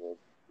whatever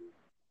you do,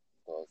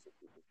 positive,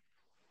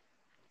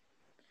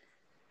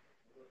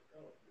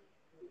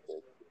 you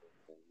take it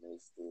and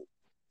missed it,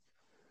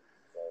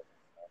 that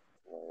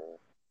were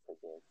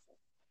production.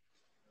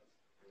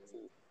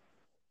 See,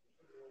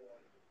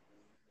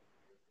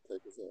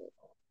 take us out.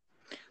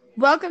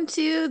 Welcome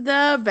to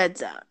the Red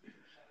Zone.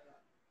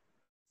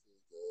 See,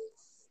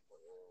 guys,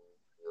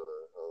 your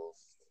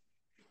host,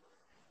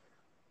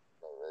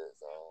 my red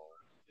zone,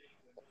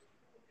 anyway,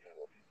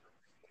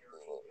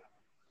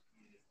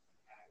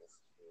 it's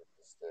here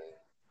to stay.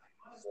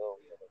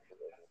 So,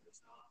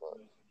 but,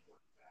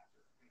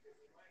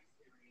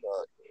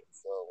 but,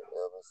 so,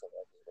 whatever,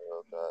 somebody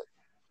know that,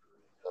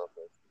 help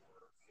us.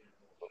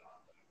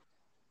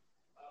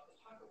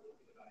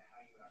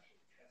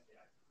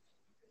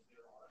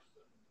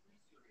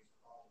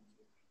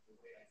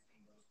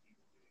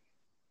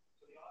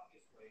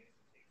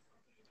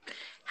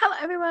 Hello,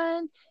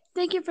 everyone.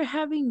 Thank you for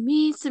having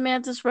me,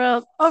 Samantha's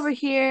World, over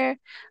here.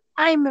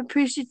 I'm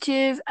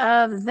appreciative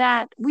of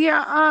that. We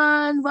are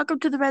on Welcome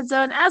to the Red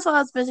Zone, as well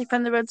as Mystic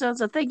from the Red Zone.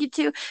 So thank you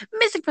to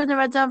Mystic from the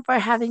Red Zone for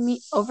having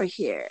me over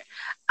here.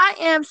 I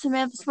am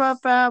Samantha's World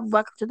from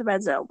Welcome to the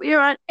Red Zone. We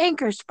are on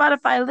Anchor,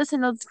 Spotify,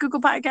 Listen Notes,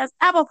 Google Podcasts,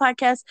 Apple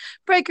Podcasts,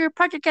 Breaker,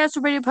 Pocket Cast,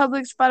 Radio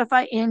Public,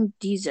 Spotify, and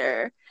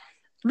Deezer.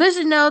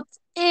 Listen notes,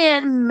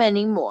 and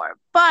many more.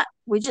 But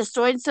we just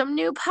joined some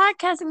new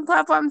podcasting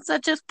platforms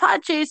such as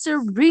Podchaser,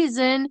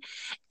 Reason,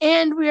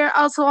 and we are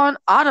also on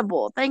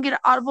Audible. Thank you to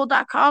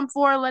audible.com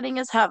for letting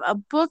us have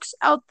books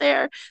out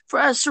there for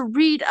us to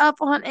read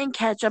up on and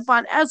catch up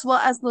on, as well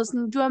as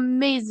listening to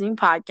amazing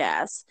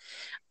podcasts.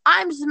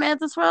 I'm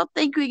Samantha's World.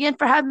 Thank you again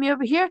for having me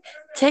over here.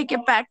 Take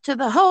it back to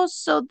the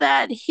host so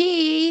that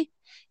he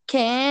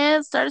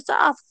can start us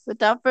off.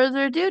 Without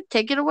further ado,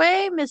 take it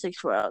away,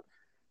 Mystic's World.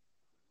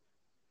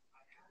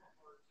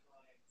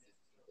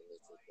 Let me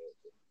take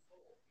that.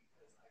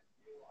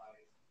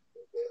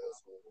 So,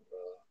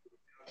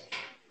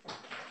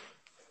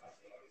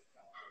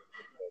 guys,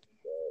 talk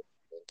about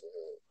mental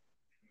health.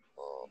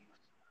 Um,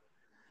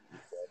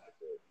 something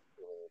that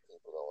too many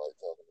people don't like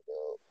talking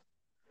about.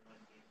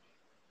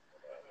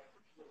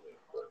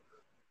 But,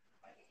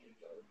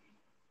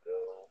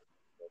 well,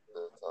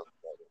 to talk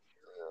about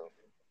mental health,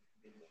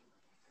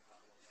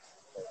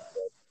 talk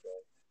about the things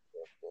that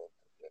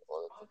in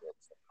order to get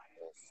something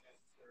else,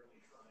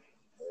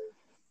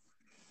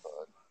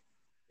 but,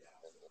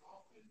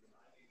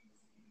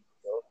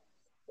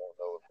 and,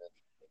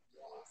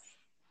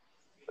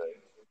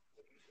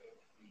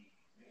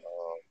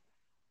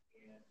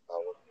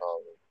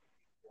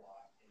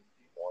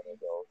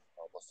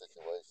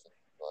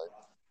 life.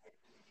 And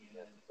you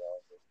had some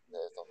type of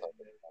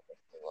trauma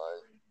in your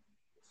life,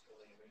 which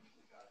age, and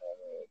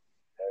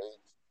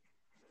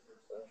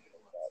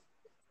not that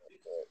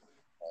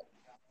kind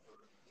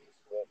of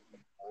step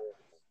forward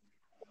and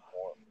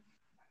perform and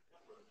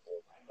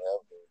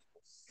never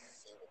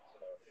see the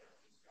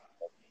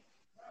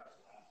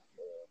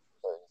in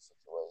certain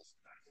situations.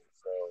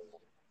 So,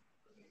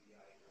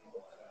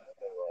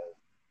 like,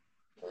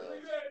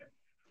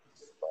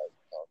 there's like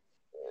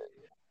something that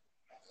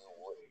you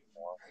wouldn't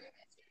want him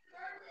to do.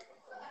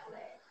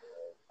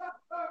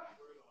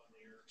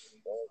 And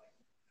that,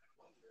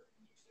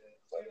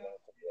 so I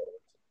want to go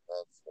into the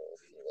next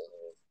verse and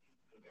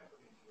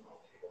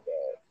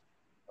about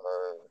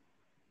her,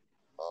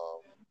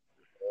 um,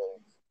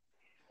 parents,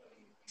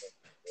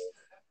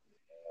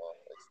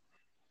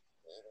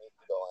 even if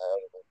you don't have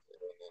a mental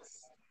illness,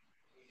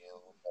 you, you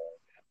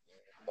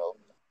know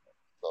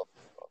stuff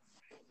from.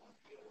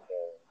 So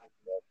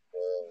that's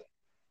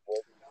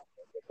what do you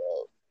think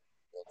about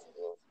mental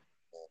illness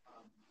and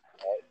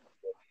how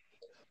what do you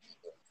think it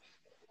is?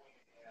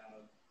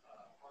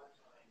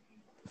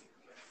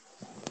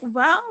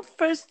 Well,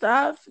 first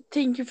off,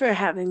 thank you for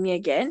having me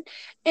again.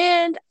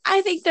 And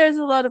I think there's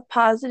a lot of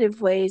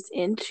positive ways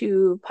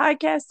into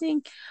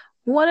podcasting.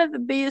 One of the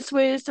biggest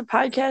ways to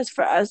podcast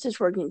for us is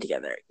working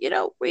together.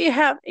 We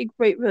have a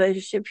great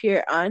relationship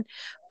here on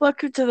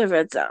Welcome to the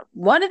Red Zone.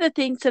 One of the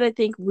things that I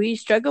think we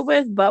struggle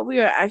with, but we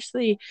are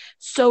actually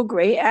so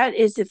great at,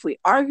 is if we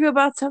argue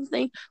about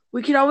something,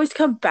 we can always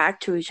come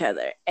back to each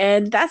other.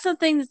 And that's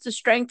something that's a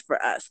strength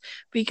for us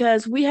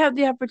because we have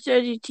the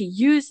opportunity to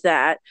use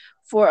that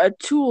for a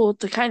tool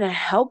to kind of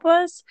help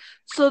us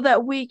so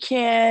that we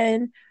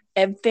can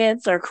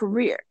advance our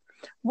career.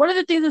 One of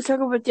the things I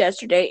struggled with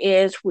yesterday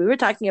is we were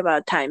talking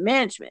about time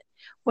management.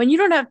 When you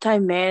don't have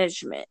time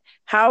management,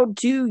 how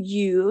do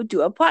you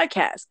do a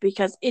podcast?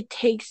 Because it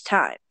takes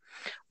time.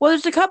 Well,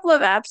 there's a couple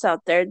of apps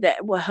out there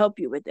that will help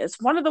you with this.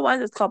 One of the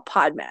ones is called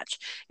Podmatch.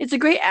 It's a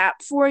great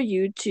app for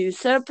you to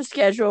set up a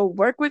schedule,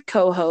 work with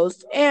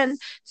co-hosts, and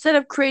set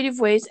up creative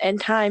ways and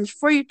times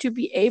for you to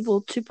be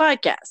able to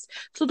podcast.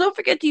 So don't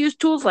forget to use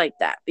tools like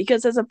that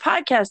because as a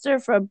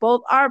podcaster, from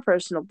both our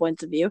personal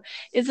points of view,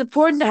 it's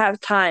important to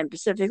have time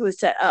specifically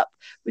set up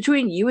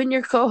between you and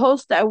your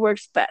co-host that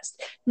works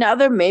best. Now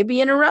there may be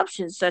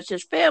interruptions such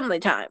as family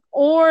time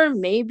or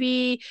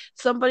maybe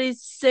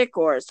somebody's sick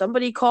or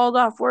somebody called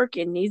off work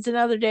and needs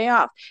another day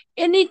off.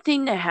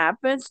 Anything that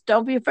happens,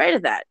 don't be afraid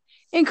of that.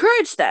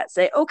 Encourage that.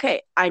 Say,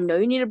 okay, I know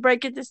you need a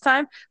break at this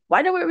time.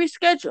 Why don't we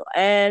reschedule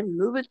and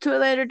move it to a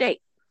later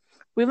date?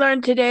 We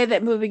learned today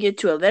that moving it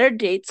to a later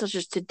date, such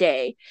as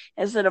today,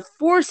 instead of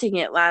forcing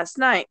it last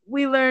night,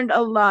 we learned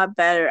a lot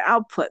better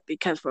output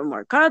because we're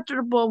more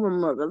comfortable, we're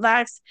more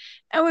relaxed,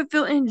 and we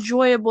feel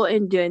enjoyable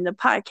in doing the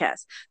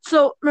podcast.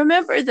 So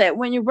remember that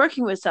when you're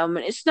working with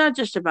someone, it's not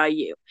just about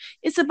you,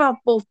 it's about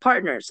both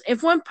partners.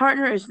 If one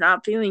partner is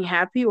not feeling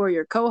happy or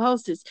your co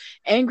host is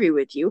angry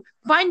with you,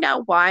 find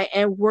out why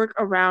and work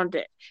around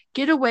it.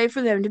 Get a way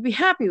for them to be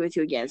happy with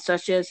you again,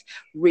 such as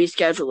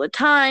reschedule a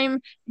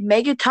time,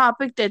 make a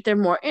topic that they're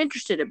more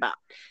interested about.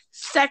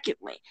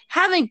 Secondly,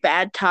 having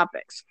bad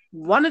topics.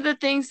 One of the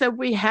things that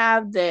we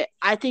have that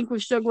I think we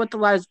struggle with a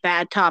lot is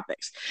bad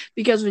topics.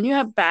 Because when you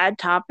have bad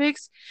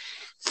topics,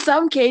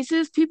 some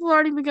cases people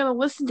aren't even going to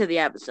listen to the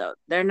episode.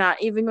 They're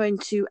not even going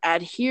to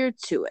adhere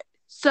to it.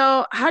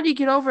 So, how do you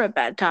get over a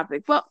bad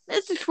topic? Well,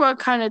 Mr. Schwab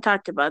kind of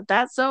talked about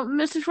that. So,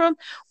 Mr. Schwab,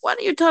 why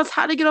don't you tell us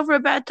how to get over a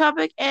bad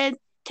topic and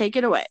take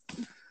it away?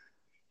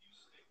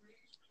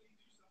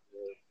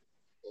 Well,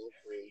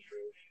 hopefully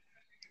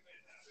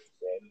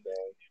scratch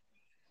down,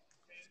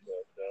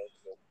 scratch down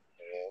something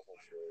along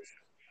with this,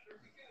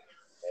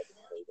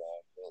 meditate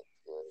on it,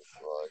 just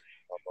like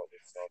come up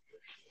with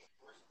something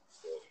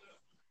that you're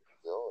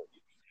doing.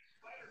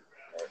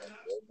 And then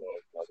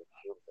like a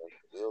good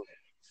mental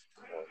illness.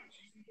 Or,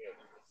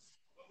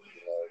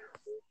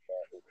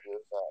 if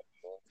you're not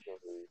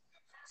mentally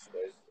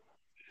stable,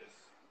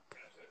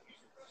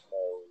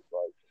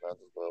 like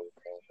Samantha was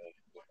saying,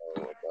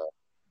 about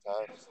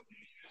times,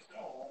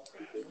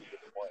 you get to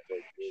the point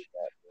where you're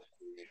not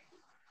mentally, you're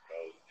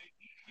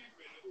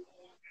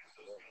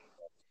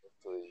not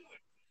mentally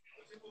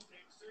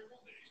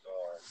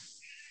um,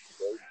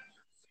 stable.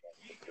 That's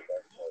the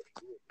best part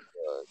to it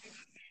because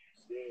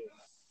you're,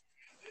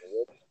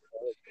 whether you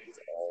have this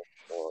off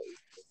or if you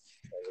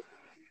have it,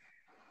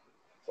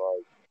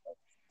 like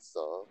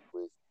some,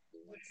 which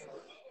means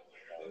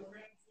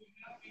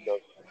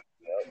doesn't have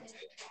to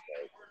like,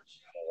 like,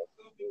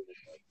 really,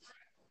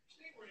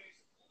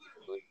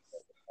 really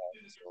have a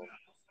time to,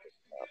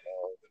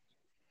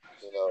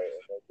 and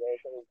that does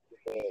have to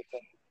pay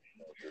attention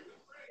to it.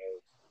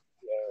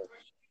 Yeah,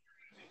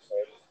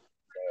 having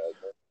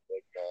mental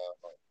breakdown,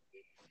 like,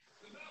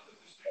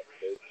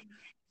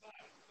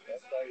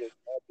 sometimes your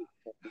topic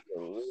can be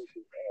a little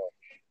bit off.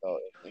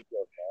 And in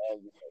your mind,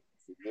 you have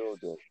to feel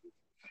that it's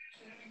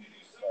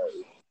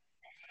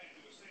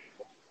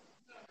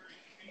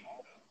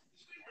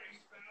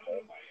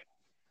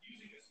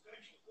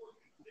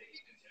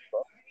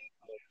something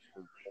that you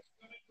think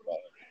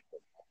about.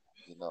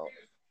 know,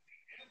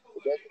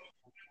 it doesn't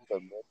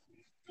commit to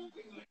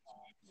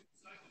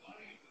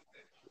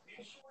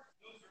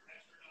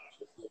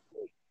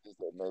specific things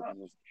that maybe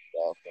you started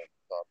off in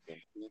something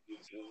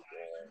previously,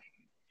 and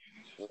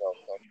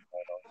something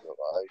went on in your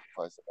life,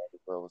 like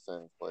Samantha girl was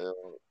saying as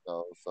well.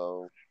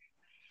 So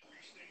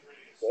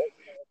that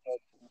kind of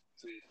helps you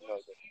to,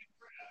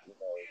 you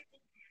know,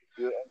 if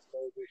you're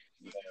unstable,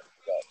 you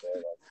got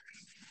that. Like,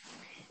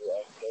 if you're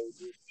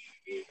unstable,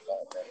 there's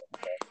not many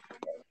like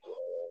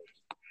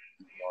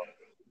you want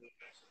to do.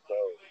 So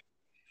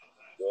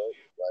that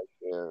right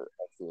there,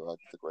 I feel like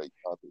it's a great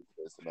topic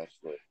for Samantha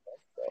to talk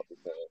about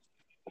because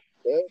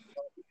that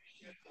topic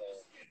can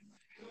change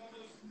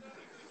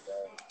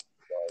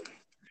like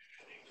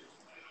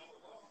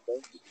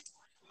thinking,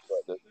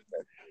 but doesn't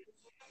change.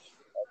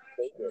 I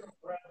think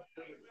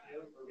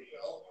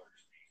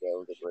that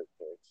was a great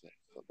correction.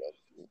 So back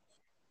to you.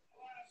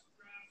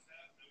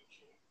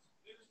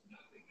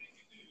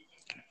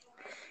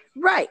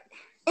 Right.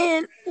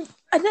 And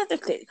another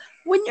thing,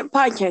 when you're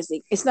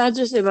podcasting, it's not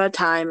just about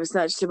time, it's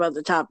not just about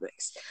the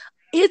topics.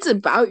 It's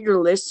about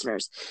your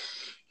listeners.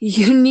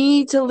 You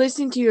need to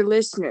listen to your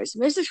listeners.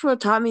 Mr. Squirrel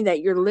taught me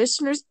that your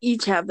listeners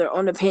each have their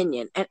own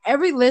opinion, and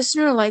every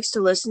listener likes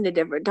to listen to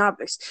different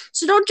topics.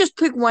 So don't just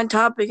pick one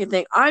topic and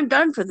think, I'm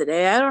done for the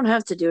day. I don't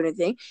have to do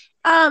anything.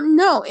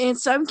 No, in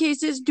some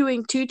cases,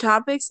 doing two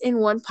topics in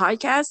one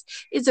podcast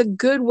is a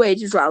good way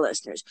to draw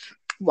listeners.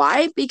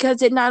 Why?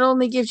 Because it not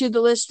only gives you the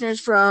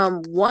listeners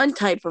from one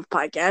type of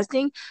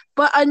podcasting,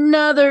 but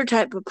another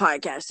type of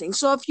podcasting.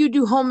 So if you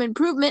do home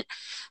improvement,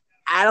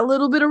 add a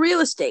little bit of real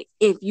estate.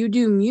 If you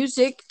do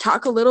music,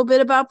 talk a little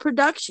bit about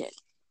production.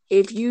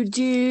 If you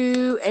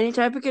do any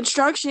type of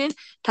construction,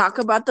 talk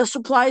about the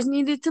supplies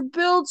needed to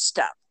build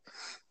stuff.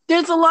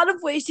 There's a lot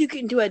of ways you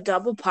can do a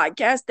double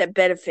podcast that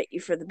benefit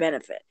you for the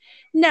benefit.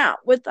 Now,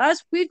 with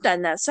us, we've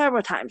done that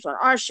several times on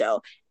our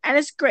show, and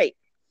it's great.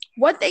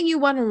 One thing you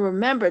want to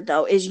remember,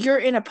 though, is you're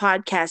in a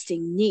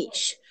podcasting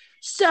niche.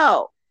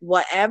 So,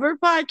 whatever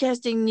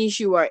podcasting niche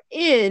you are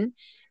in,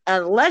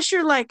 unless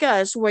you're like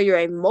us, where you're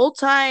a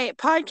multi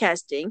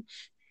podcasting,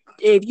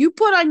 if you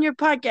put on your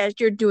podcast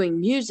you're doing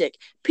music,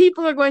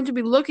 people are going to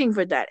be looking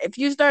for that. If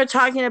you start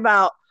talking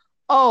about,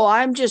 oh,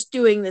 I'm just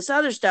doing this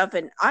other stuff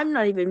and I'm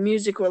not even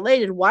music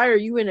related, why are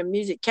you in a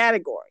music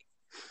category?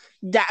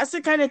 That's the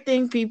kind of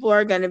thing people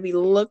are going to be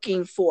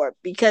looking for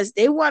because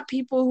they want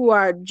people who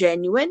are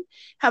genuine,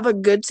 have a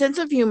good sense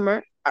of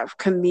humor, are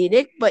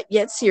comedic but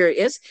yet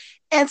serious,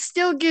 and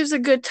still gives a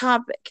good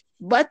topic.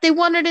 But they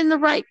want it in the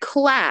right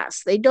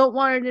class. They don't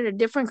want it in a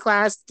different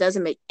class. It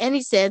doesn't make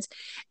any sense.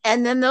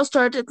 And then they'll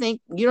start to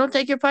think you don't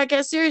take your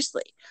podcast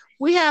seriously.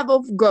 We have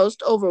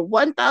grossed over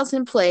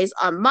 1,000 plays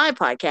on my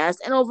podcast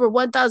and over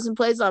 1,000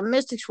 plays on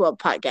Mystics World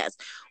podcast,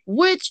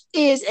 which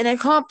is an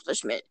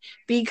accomplishment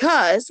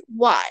because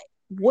why?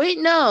 We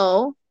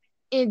know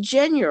in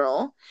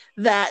general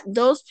that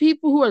those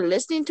people who are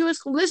listening to us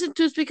listen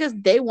to us because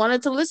they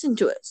wanted to listen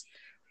to us.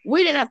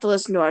 We didn't have to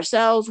listen to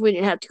ourselves. We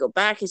didn't have to go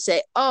back and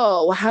say,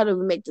 oh, well, how do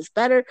we make this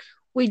better?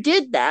 We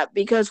did that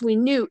because we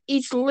knew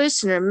each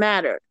listener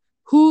mattered.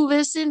 Who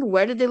listened?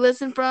 Where did they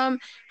listen from?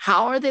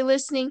 How are they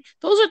listening?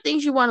 Those are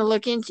things you want to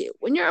look into.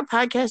 When you're a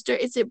podcaster,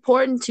 it's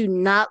important to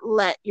not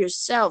let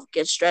yourself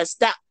get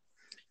stressed out.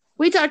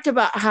 We talked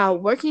about how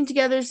working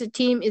together as a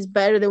team is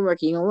better than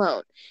working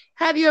alone.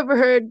 Have you ever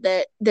heard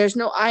that there's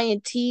no I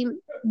in team?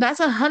 That's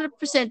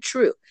 100%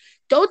 true.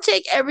 Don't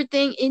take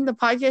everything in the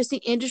podcasting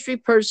industry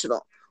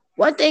personal.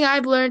 One thing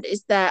I've learned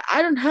is that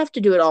I don't have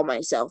to do it all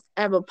myself.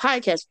 I have a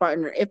podcast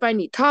partner. If I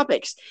need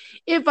topics,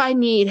 if I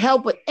need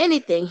help with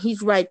anything,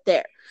 he's right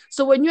there.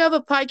 So when you have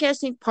a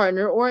podcasting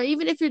partner, or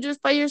even if you're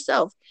just by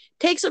yourself,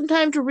 take some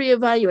time to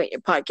reevaluate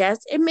your podcast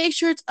and make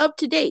sure it's up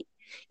to date.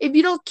 If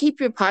you don't keep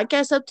your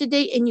podcast up to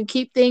date and you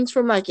keep things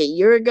from like a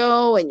year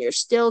ago and you're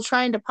still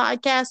trying to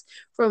podcast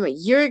from a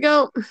year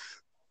ago,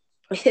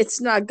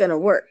 it's not going to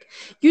work.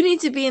 You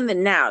need to be in the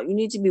now. You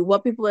need to be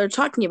what people are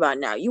talking about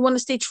now. You want to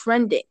stay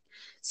trending.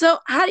 So,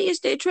 how do you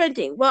stay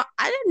trending? Well,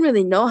 I didn't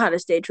really know how to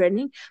stay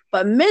trending,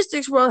 but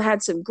Mystics World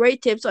had some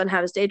great tips on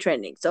how to stay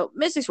trending. So,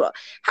 Mystics World,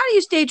 how do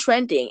you stay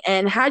trending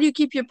and how do you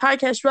keep your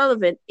podcast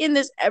relevant in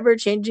this ever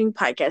changing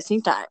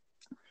podcasting time?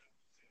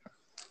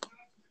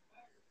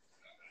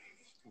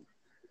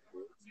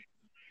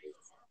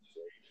 It's,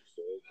 just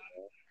said,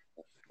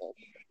 talk about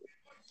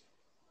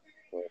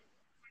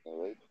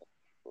narration,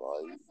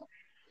 life,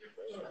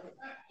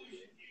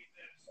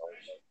 know,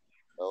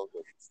 know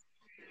that it's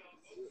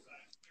good,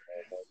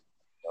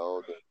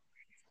 know that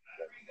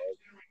like love,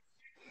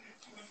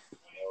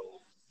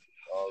 know,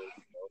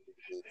 already know that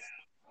it's good,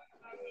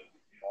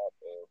 not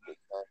the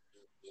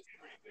content is,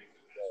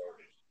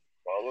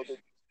 follow the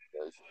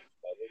instructions,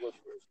 follow what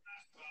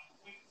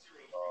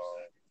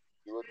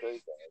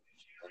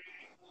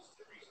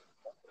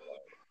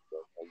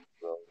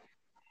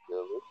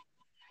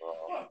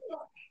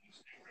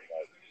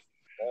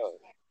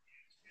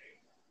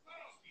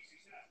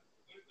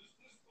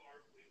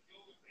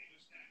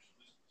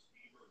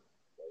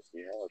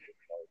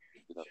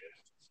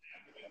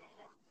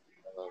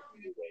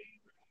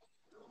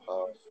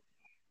Um,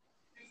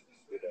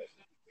 you know,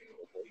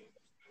 okay,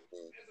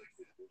 the,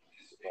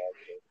 the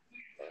podcast,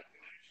 uh,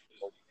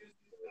 hope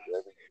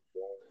whatever you're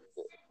doing,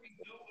 that to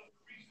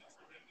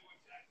like,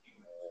 that you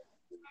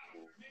get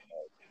what, you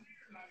know,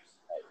 that kind of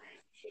stuff.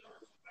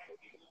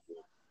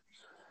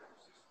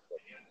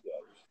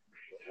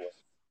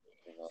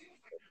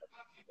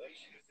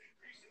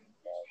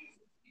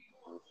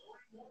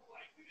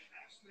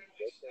 You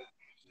get that,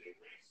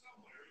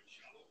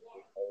 generation,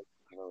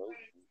 and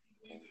like,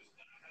 yeah, it's,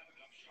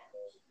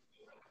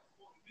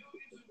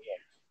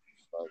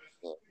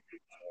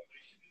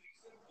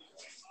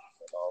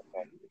 and all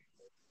kinds of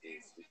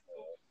things is,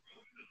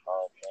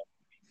 our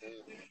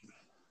family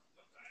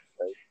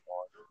based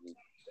on the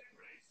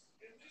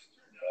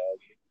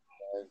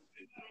bad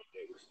things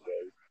that we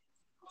say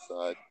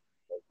inside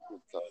of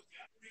TikTok.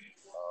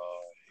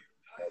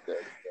 That they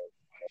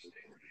it's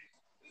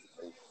it's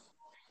bad, this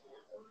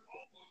what that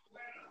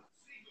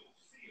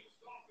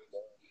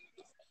that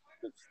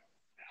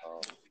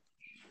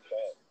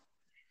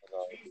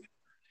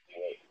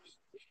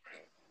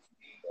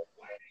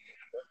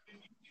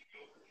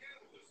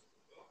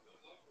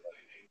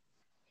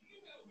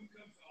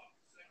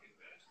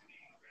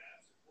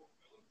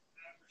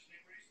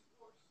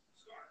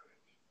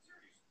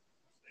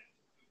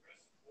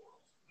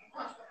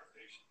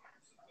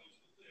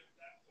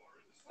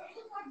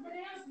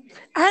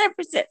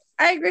 %.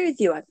 I agree with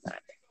you on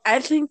that. I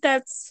think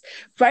that's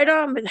right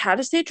on with how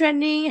to stay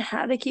trending,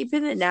 how to keep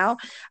in it now.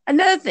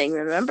 Another thing,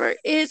 remember,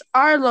 is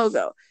our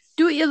logo.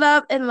 Do what you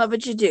love and love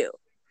what you do.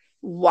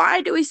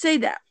 Why do we say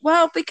that?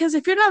 Well, because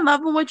if you're not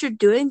loving what you're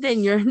doing,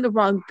 then you're in the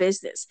wrong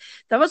business.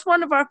 That was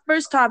one of our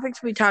first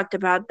topics we talked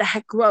about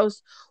that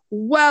grows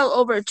well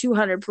over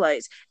 200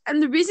 plays.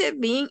 And the reason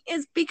being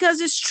is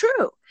because it's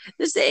true.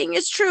 The saying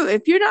is true.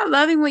 If you're not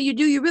loving what you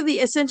do, you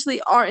really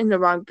essentially are in the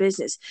wrong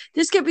business.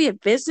 This could be a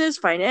business,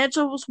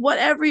 financials,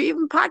 whatever,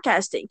 even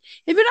podcasting.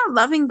 If you're not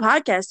loving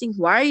podcasting,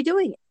 why are you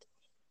doing it?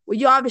 Well,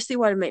 you obviously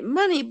want to make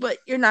money, but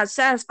you're not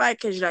satisfied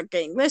because you're not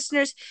getting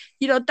listeners.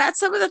 That's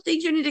some of the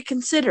things you need to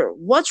consider.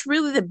 What's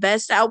really the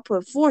best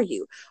output for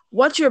you?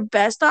 What's your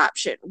best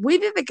option?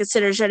 We've even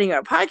considered shutting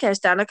our podcast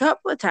down a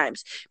couple of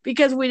times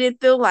because we didn't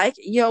feel like,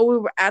 we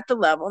were at the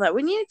level that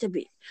we needed to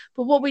be.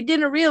 But what we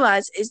didn't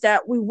realize is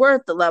that we were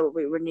at the level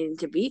we were needing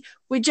to be.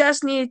 We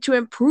just needed to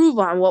improve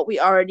on what we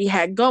already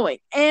had going.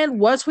 And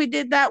once we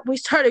did that, we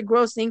started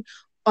grossing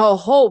a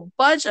whole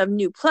bunch of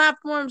new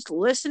platforms,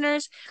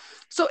 listeners.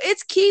 So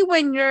it's key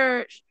when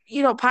you're,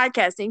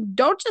 podcasting.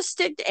 Don't just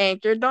stick to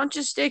Anchor. Don't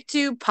just stick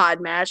to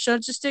Podmatch.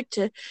 Don't just stick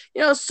to,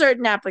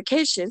 certain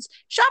applications.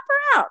 Shop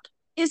around.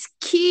 It's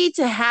key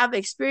to have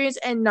experience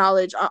and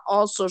knowledge on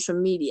all social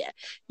media.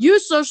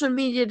 Use social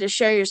media to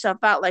share yourself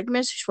out, like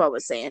Mr. Schwab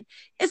was saying.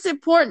 It's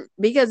important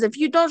because if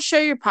you don't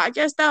share your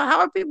podcast out, how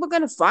are people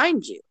going to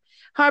find you?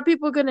 How are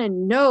people going to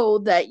know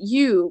that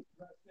you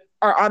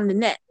are on the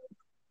net?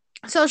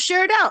 So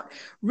share it out.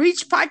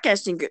 Reach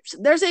podcasting groups.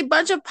 There's a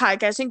bunch of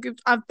podcasting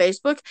groups on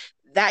Facebook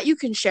that you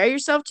can share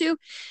yourself to,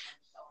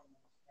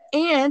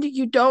 and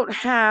you don't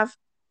have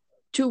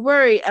to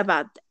worry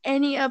about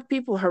any of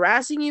people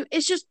harassing you.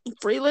 It's just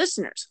free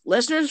listeners,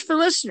 listeners for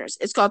listeners.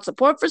 It's called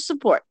support for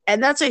support.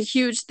 And that's a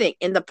huge thing.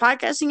 In the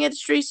podcasting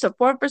industry,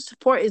 support for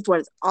support is what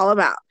it's all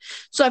about.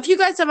 So if you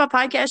guys have a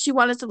podcast you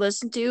want us to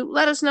listen to,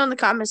 let us know in the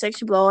comment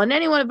section below on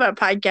any one of our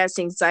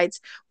podcasting sites.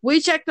 We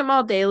check them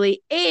all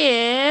daily.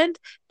 And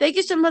thank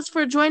you so much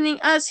for joining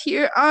us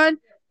here on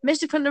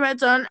Mystic from the Red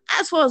Zone,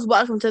 as well as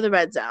welcome to the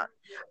Red Zone.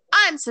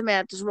 I'm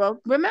Samantha's World.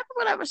 Remember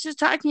what I was just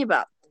talking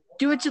about.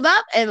 Do what you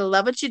love and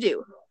love what you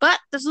do. But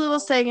there's a little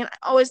saying I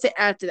always say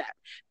after that.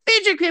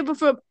 Featuring people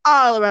from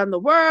all around the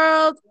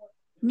world,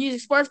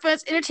 music, sports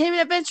fans,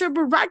 entertainment, adventure,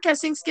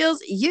 broadcasting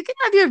skills. You can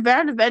have your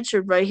van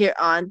adventure right here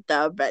on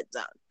the Red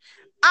Zone.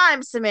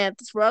 I'm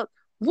Samantha's World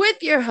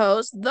with your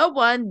host, the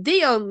one,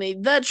 the only,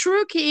 the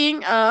true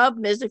king of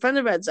Mystic from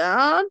the Red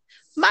Zone,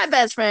 my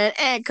best friend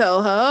and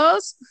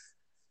co-host.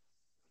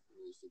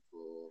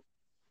 musical,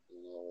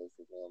 always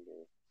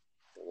remember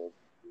whatever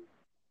you do,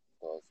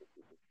 positive,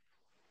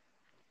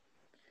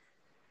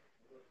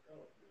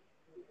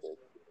 that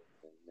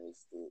and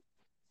missed it,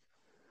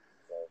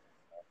 that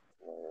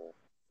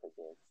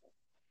production.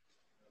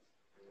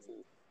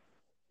 See,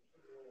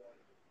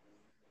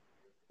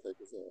 take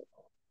us out.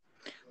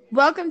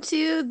 Welcome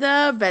to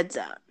the Red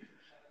Zone.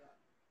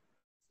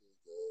 See,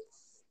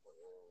 guys,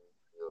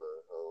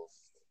 your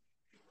host,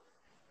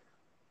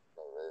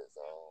 the Red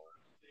Zone,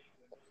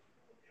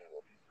 and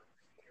the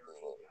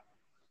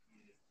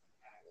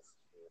is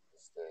here to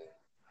stay.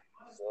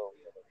 So,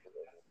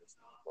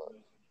 but,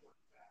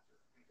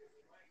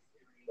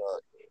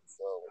 but,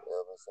 so,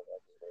 whenever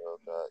somebody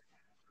heard that,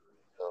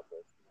 help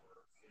us.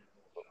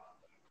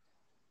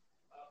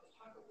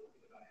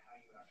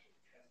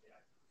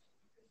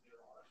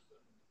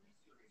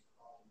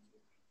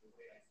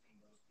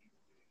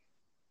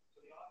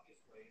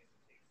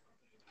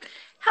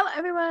 Hello,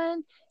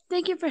 everyone.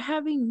 Thank you for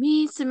having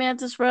me,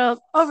 Samantha's World,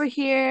 over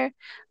here.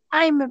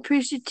 I'm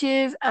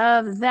appreciative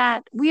of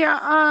that. We are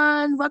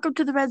on Welcome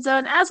to the Red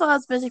Zone as well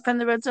as Mystic from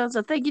the Red Zone.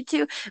 So thank you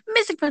to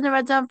Mystic from the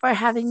Red Zone for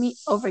having me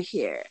over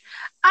here.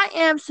 I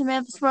am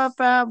Samantha Swirl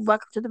from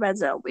Welcome to the Red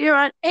Zone. We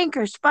are on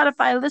Anchor,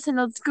 Spotify, Listen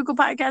Notes, Google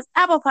Podcasts,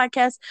 Apple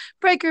Podcasts,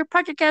 Breaker,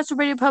 Pocket Cast,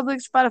 Radio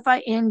Public,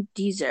 Spotify, and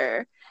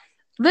Deezer.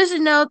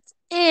 Listen notes,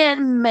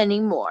 and many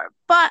more.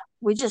 But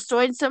we just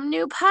joined some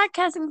new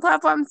podcasting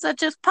platforms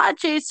such as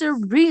Podchaser,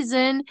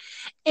 Reason,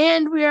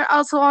 and we are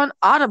also on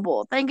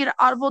Audible. Thank you to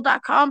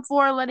audible.com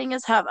for letting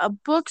us have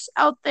books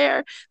out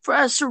there for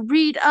us to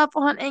read up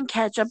on and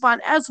catch up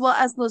on, as well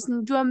as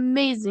listening to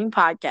amazing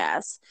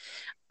podcasts.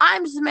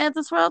 I'm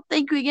Samantha Swirl.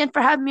 Thank you again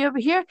for having me over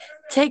here.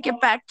 Take it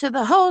back to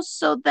the host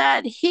so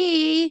that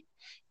he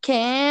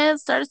can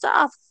start us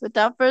off.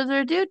 Without further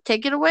ado,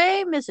 take it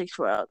away, Mystic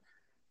Swirl.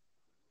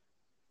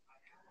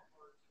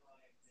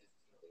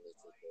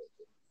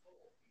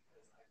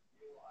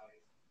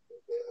 It's a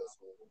good as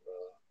we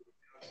got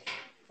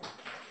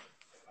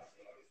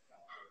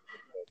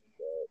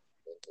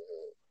into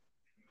it.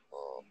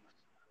 Um,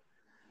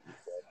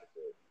 topic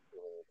that too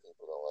many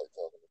people don't like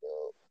talking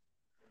about.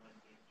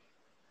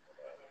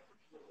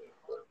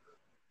 But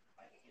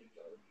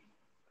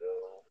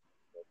well,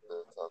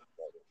 to talk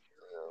about it,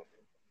 talk about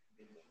the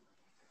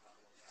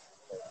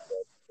things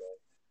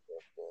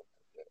that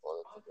in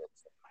order to get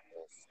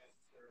success,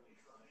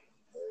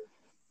 but and the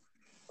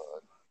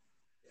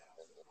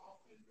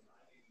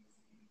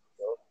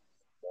don't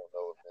don't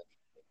know what mental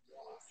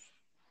health is.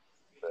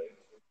 But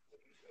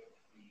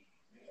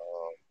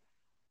um,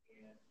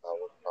 I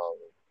would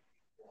probably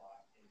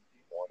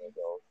one of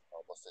those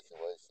almost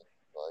situations,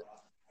 like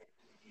if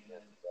you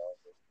had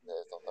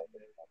some type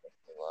of trauma in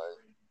your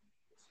life,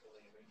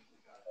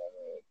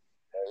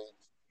 age,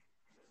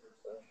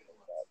 or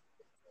not,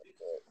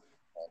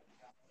 that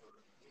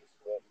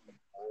that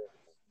ability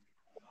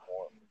to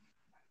perform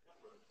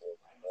and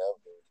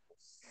never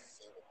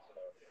see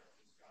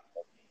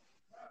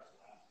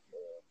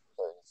the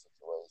certain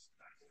situations.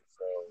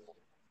 So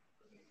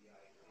it's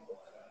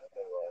kind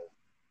of like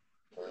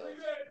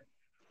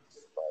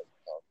there's like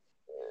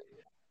something that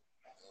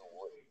you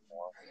wouldn't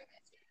want to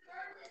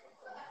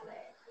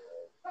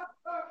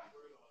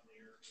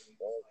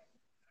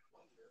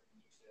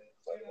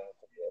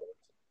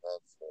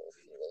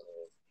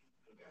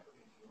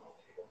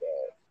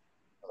that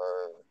so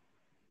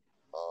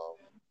I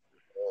wanted to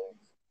go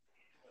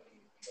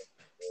into the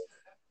process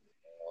and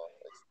about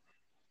her because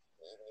it's,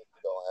 even if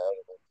you don't have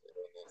a mental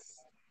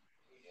illness,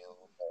 you you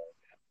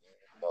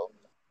know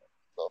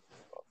stuff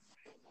about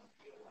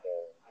so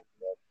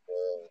that's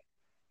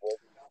what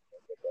do you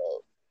think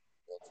about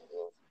mental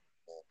illness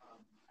and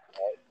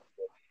how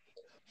what can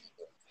you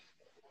do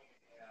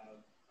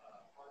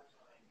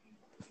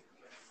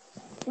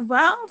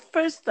Well,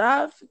 first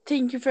off,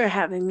 thank you for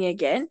having me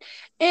again.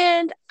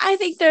 And I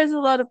think there's a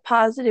lot of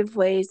positive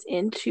ways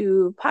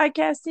into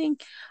podcasting.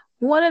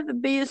 One of the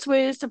biggest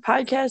ways to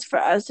podcast for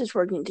us is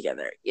working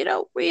together.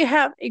 We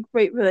have a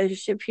great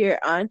relationship here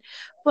on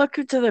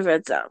Welcome to the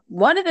Red Zone.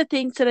 One of the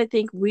things that I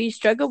think we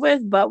struggle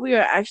with, but we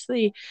are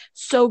actually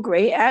so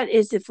great at,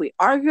 is if we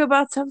argue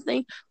about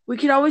something, we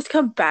can always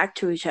come back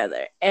to each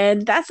other.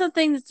 And that's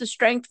something that's a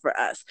strength for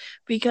us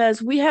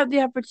because we have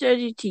the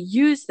opportunity to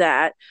use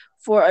that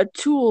for a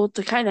tool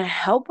to kind of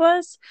help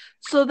us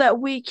so that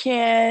we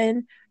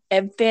can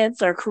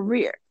advance our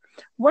career.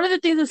 One of the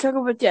things I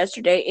struggled with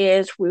yesterday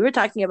is we were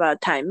talking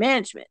about time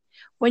management.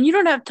 When you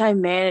don't have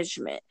time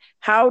management,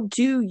 how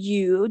do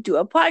you do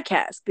a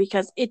podcast?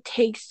 Because it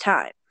takes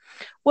time.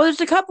 Well,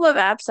 there's a couple of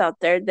apps out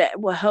there that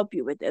will help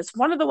you with this.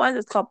 One of the ones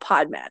is called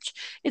Podmatch.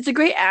 It's a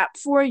great app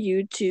for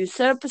you to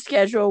set up a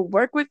schedule,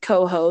 work with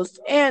co hosts,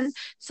 and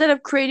set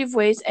up creative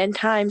ways and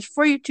times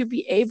for you to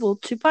be able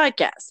to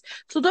podcast.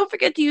 So don't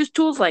forget to use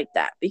tools like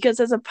that because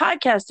as a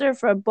podcaster,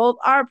 from both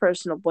our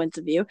personal points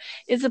of view,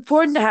 it's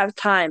important to have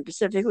time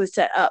specifically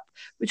set up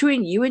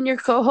between you and your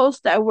co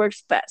host that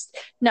works best.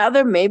 Now,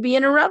 there may be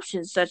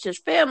interruptions such as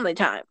family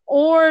time,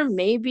 or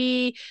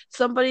maybe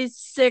somebody's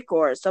sick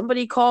or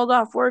somebody called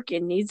off work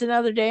and needs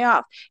another day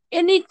off.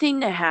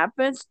 Anything that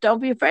happens,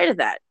 don't be afraid of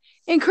that.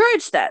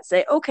 Encourage that.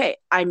 Say, okay,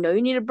 I know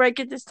you need a break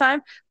at this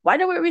time. Why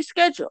don't we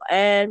reschedule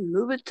and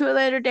move it to a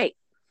later date?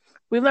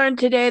 We learned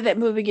today that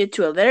moving it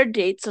to a later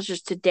date, such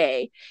as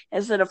today,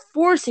 instead of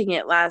forcing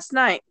it last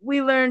night,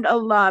 we learned a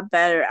lot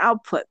better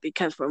output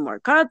because we're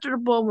more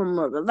comfortable, we're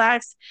more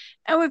relaxed,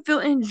 and we feel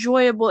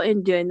enjoyable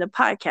in doing the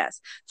podcast.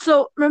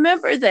 So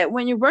remember that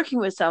when you're working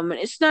with someone,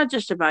 it's not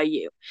just about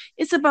you,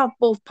 it's about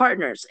both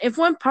partners. If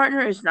one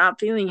partner is not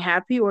feeling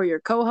happy or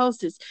your co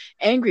host is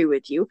angry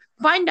with you,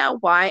 find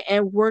out why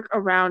and work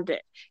around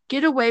it.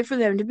 Get a way for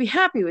them to be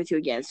happy with you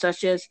again,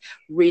 such as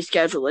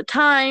reschedule a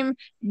time,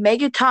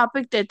 make a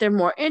topic that they're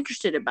more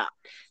interested about.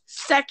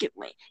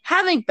 Secondly,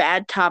 having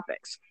bad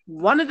topics.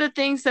 One of the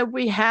things that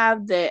we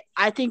have that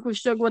I think we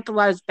struggle with a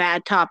lot is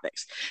bad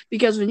topics.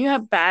 Because when you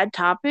have bad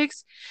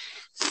topics,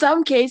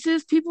 some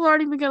cases people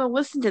aren't even going to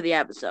listen to the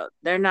episode.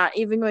 They're not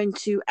even going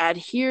to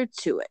adhere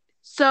to it.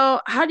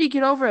 So, how do you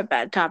get over a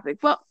bad topic?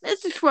 Well,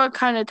 Mr. Schwartz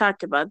kind of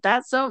talked about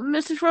that. So,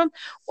 Mr. Schwartz,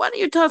 why don't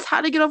you tell us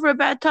how to get over a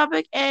bad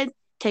topic and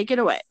take it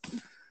away?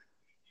 Yeah,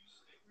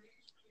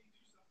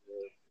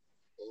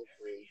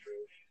 hopefully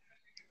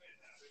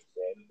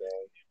that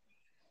that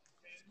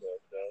that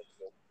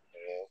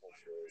plan and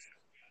just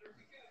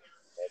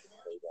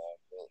meditate on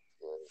it,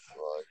 just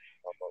like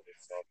come up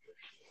with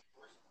something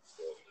that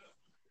you're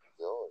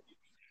doing.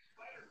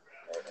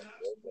 And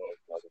then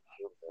like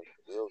improvement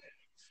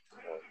building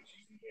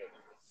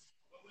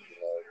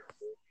or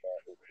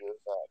if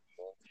you're not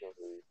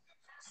mentally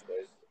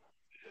stable,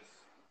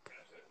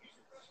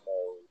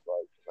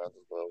 like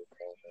Samantha was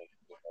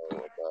saying,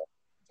 about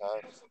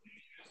times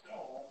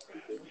you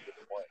get to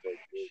the point where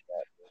you're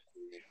not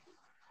mentally,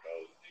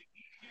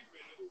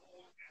 mentally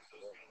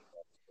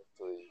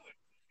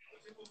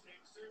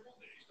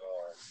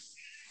um,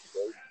 stable.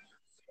 So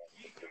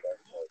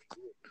that's how it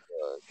is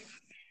because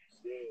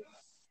you're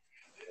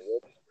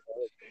whatever you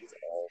have is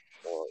all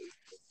for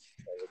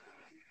intelligence,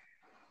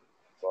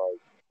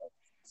 like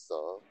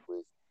some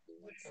which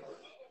means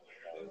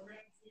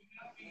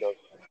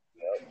doesn't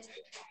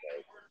understand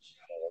like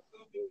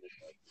really really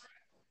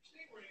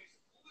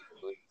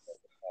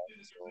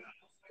so um,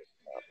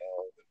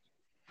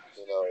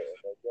 and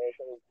like there's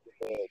things to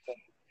pay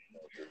attention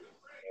to.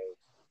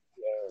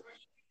 Yeah,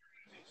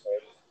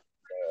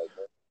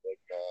 like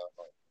break down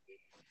like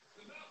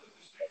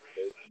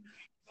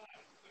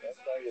that's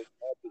why your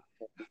topic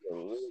can be a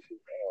really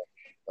good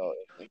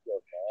in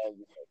your mind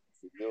you can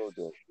feel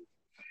that it's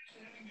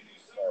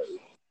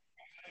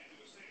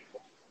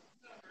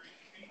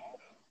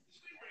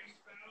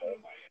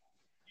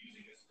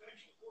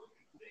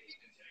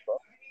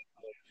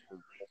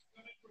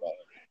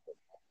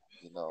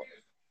you know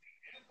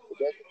it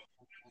doesn't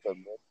mean the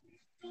mentally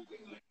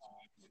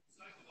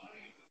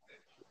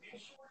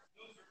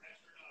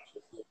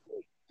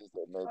is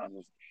that maybe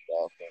you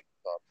start from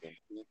something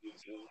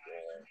previously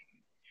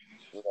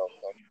or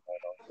something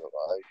going on in your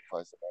life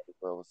like somebody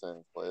was saying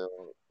as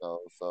well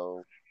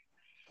so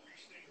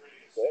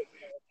that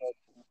kind of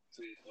helps you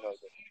to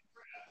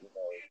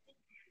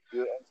if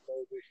you're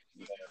unstable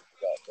you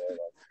got that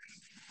like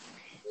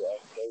if you're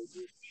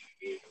unstable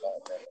you're not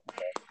gonna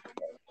like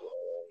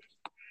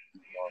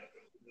you want to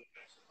do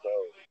so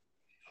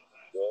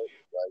that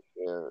right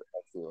there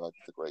I feel like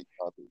it's a great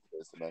topic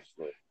for Samantha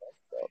to talk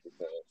about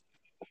because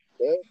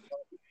that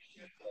topic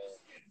um,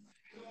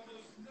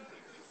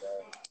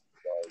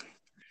 like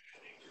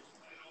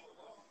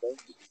thank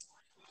you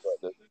for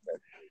this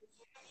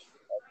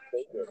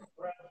say that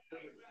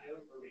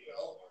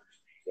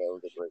that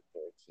was a great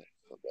question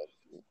so that's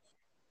it.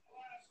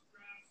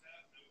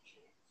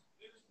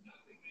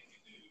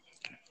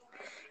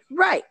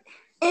 Right.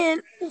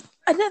 And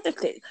another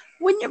thing,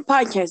 when you're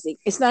podcasting,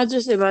 it's not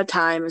just about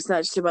time, it's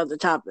not just about the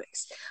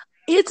topics.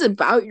 It's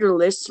about your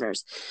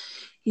listeners.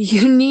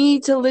 You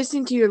need to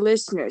listen to your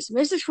listeners.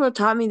 Mr. Schwartz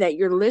taught me that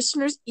your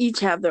listeners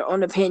each have their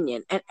own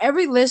opinion, and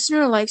every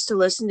listener likes to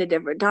listen to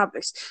different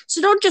topics.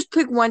 So don't just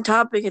pick one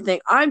topic and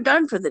think, I'm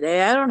done for the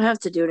day. I don't have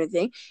to do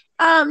anything.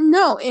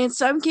 No, in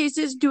some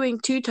cases, doing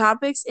two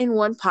topics in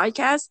one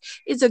podcast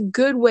is a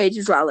good way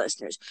to draw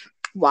listeners.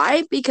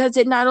 Why? Because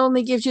it not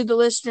only gives you the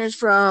listeners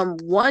from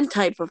one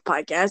type of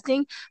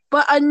podcasting,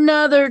 but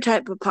another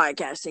type of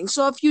podcasting.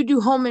 So if you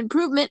do home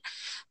improvement,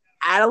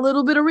 add a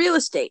little bit of real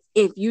estate.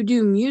 If you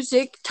do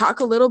music, talk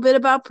a little bit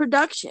about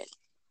production.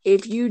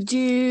 If you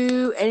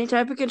do any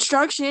type of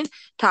construction,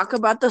 talk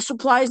about the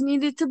supplies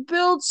needed to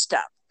build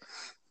stuff.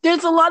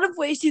 There's a lot of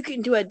ways you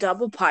can do a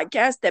double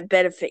podcast that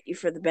benefit you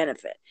for the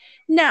benefit.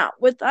 Now,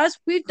 with us,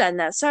 we've done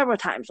that several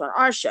times on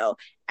our show,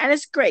 and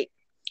it's great.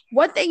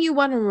 One thing you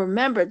want to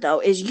remember, though,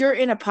 is you're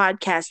in a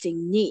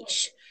podcasting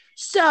niche.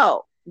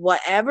 So,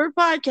 whatever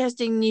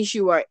podcasting niche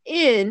you are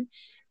in,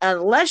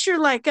 unless you're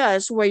like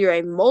us, where you're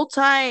a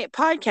multi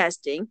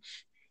podcasting,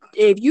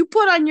 if you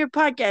put on your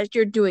podcast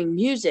you're doing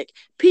music,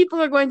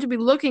 people are going to be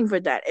looking for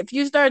that. If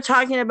you start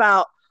talking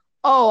about,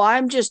 oh,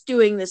 I'm just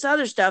doing this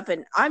other stuff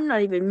and I'm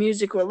not even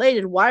music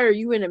related, why are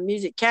you in a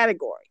music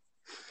category?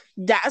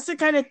 That's the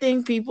kind of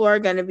thing people are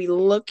going to be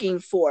looking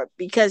for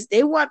because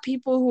they want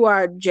people who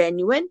are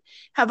genuine,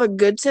 have a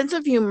good sense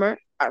of humor,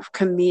 are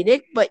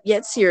comedic but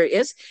yet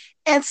serious,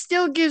 and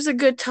still gives a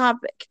good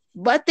topic.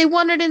 But they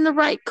want it in the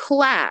right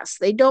class.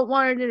 They don't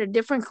want it in a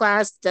different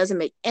class. It doesn't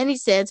make any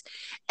sense.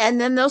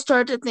 And then they'll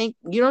start to think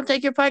you don't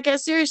take your podcast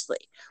seriously.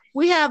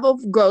 We have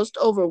grossed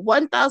over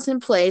 1,000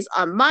 plays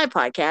on my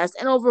podcast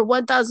and over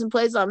 1,000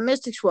 plays on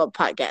Mystics World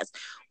podcast,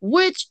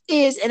 which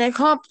is an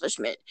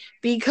accomplishment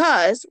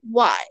because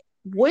why?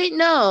 We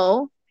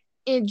know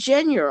in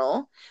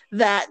general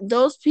that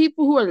those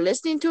people who are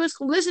listening to us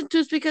listen to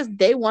us because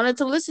they wanted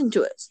to listen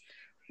to us.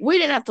 We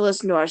didn't have to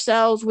listen to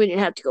ourselves. We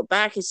didn't have to go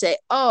back and say,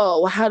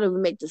 oh, how do we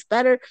make this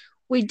better?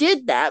 We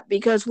did that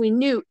because we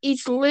knew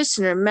each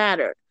listener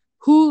mattered.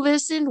 Who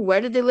listened?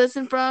 Where did they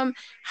listen from?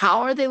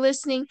 How are they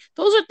listening?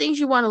 Those are things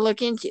you want to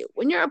look into.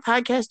 When you're a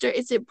podcaster,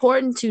 it's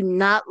important to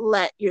not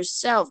let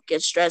yourself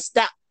get stressed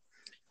out.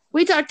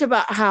 We talked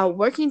about how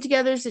working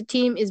together as a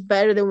team is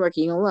better than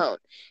working alone.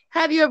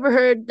 Have you ever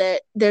heard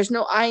that there's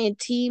no I in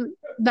team?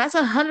 That's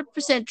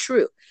 100%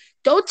 true.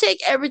 Don't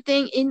take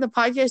everything in the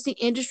podcasting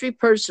industry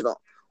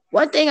personal.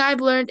 One thing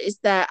I've learned is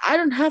that I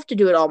don't have to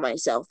do it all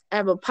myself. I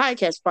have a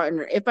podcast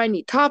partner. If I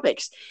need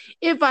topics,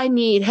 if I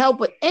need help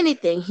with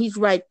anything, he's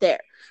right there.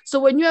 So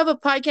when you have a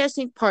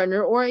podcasting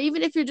partner, or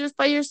even if you're just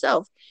by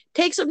yourself,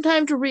 take some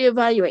time to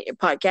reevaluate your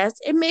podcast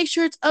and make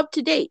sure it's up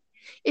to date.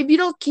 If you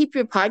don't keep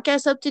your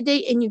podcast up to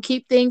date and you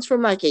keep things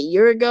from like a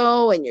year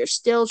ago and you're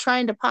still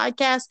trying to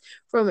podcast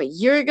from a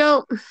year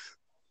ago,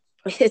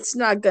 it's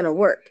not going to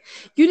work.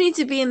 You need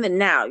to be in the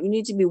now. You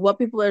need to be what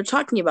people are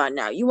talking about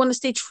now. You want to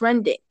stay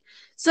trending.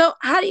 So,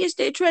 how do you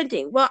stay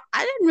trending? Well,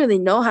 I didn't really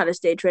know how to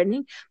stay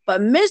trending,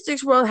 but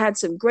Mystic's World had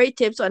some great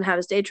tips on how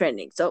to stay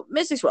trending. So,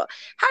 Mystic's World,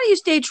 how do you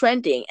stay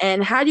trending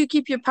and how do you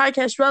keep your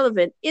podcast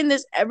relevant in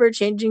this ever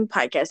changing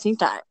podcasting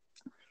time?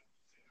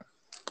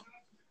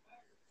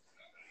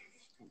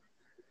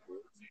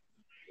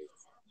 This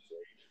is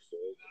just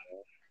share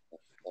them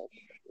and tap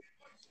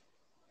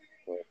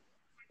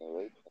the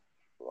narration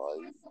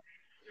lies.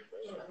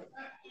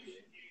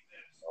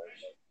 No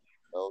one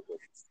know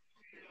that it's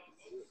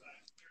you.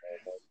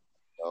 No one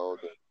know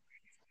that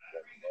the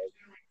light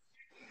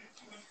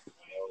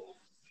know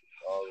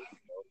already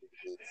know that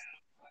it's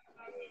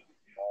the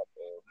top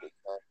of the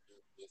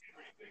country is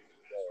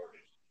so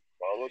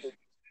follow the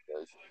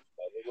station,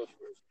 follow what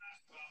they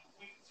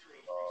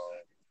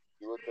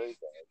do what they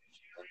say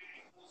and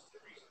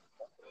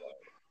talk about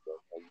it.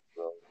 That's how you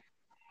grow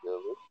your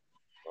list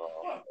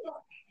like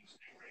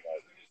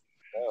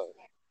that.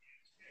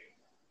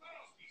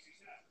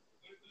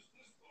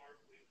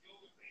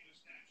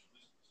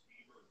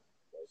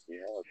 Like we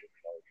have it,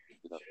 like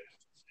do that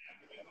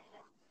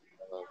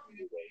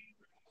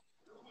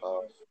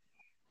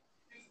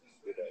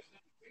do that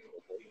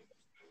okay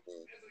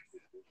and to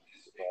do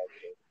the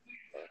podcast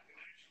and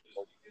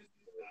hope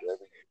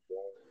wherever you're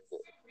going that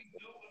to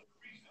like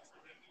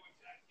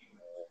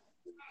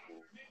that you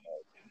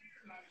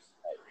make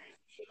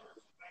some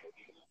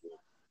good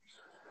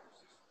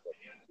stuff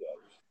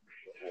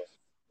together. That way,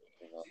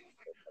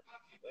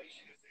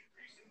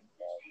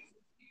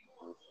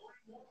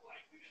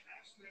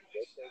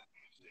 that type of stuff.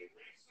 You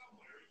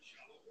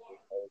that type of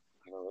the past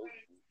generation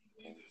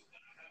and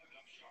get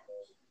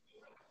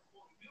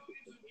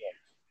the new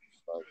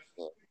like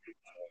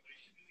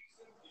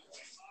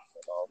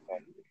it's all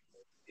kinds of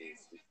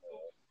things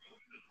because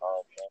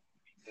all kinds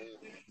of things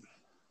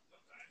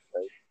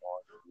based on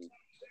the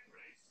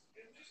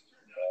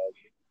bad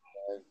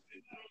times we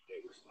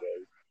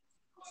today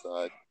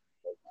decide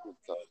like good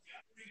time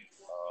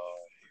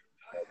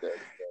my dad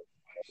said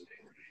hey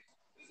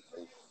it's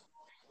good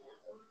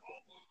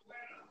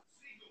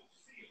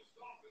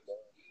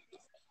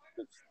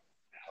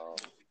um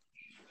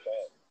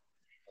bad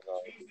and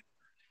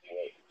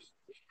this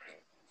what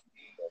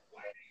and that's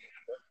not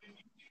that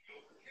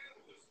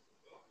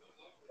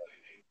like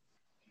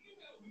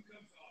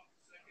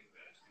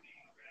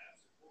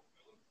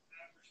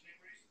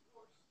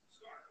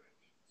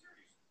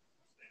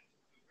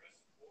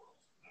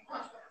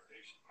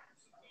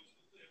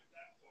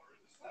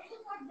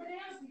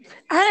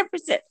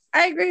 100%.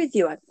 I agree with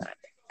you on that.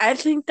 I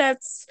think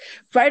that's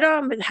right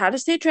on with how to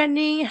stay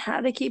trending,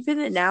 how to keep in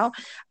it now.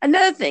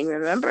 Another thing,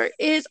 remember,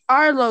 is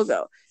our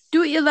logo. Do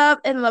what you love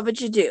and love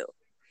what you do.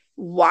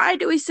 Why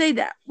do we say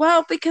that?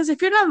 Well, because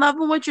if you're not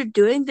loving what you're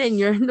doing, then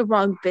you're in the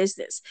wrong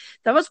business.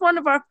 That was one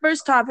of our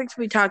first topics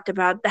we talked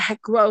about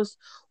that grows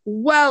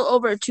well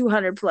over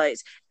 200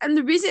 plays. And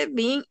the reason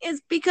being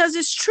is because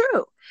it's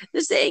true.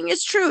 The saying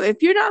is true.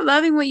 If you're not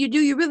loving what you do,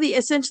 you really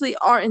essentially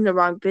are in the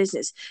wrong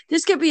business.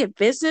 This could be a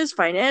business,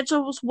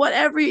 financials,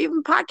 whatever,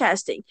 even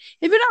podcasting.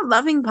 If you're not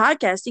loving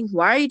podcasting,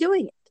 why are you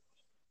doing it?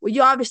 Well,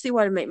 you obviously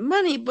want to make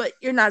money, but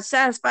you're not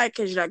satisfied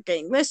because you're not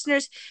getting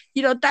listeners.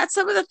 That's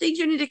some of the things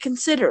you need to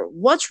consider.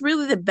 What's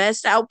really the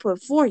best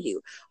output for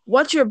you?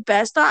 What's your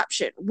best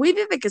option? We've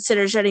even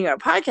considered shutting our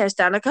podcast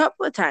down a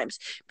couple of times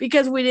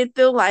because we didn't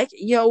feel like,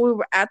 we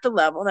were at the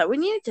level that we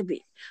needed to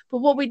be. But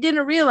what we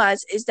didn't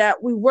realize is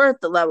that we were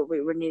at the level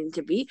we were needing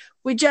to be.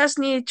 We just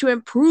needed to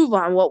improve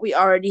on what we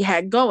already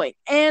had going.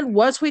 And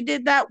once we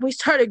did that, we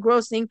started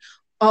grossing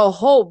a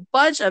whole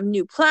bunch of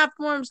new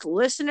platforms,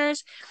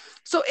 listeners.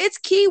 So it's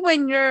key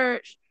when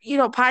you're,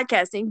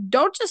 podcasting.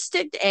 Don't just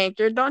stick to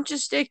Anchor. Don't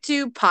just stick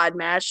to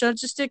Podmatch. Don't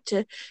just stick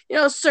to,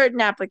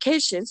 certain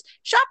applications.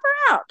 Shop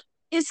around.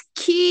 It's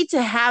key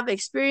to have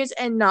experience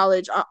and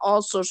knowledge on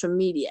all social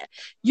media.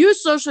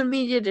 Use social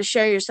media to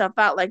share yourself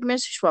out, like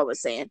Mr. Schwab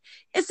was saying.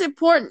 It's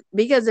important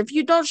because if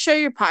you don't share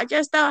your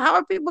podcast out, how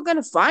are people going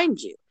to find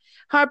you?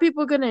 How are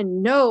people going to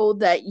know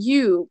that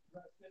you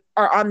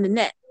are on the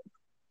net?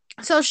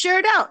 So share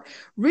it out.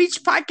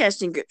 Reach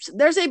podcasting groups.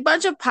 There's a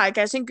bunch of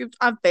podcasting groups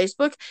on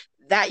Facebook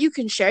that you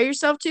can share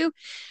yourself to,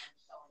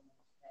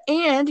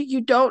 and you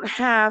don't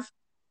have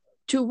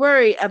to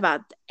worry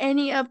about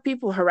any of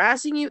people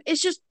harassing you.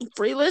 It's just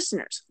free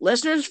listeners,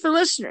 listeners for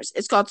listeners.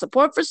 It's called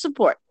support for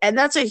support. And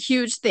that's a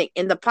huge thing.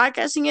 In the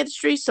podcasting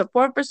industry,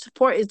 support for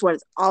support is what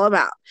it's all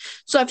about.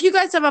 So if you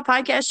guys have a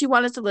podcast you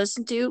want us to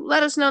listen to,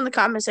 let us know in the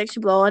comment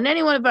section below on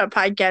any one of our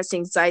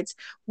podcasting sites.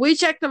 We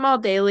check them all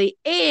daily.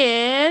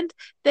 And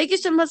thank you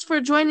so much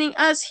for joining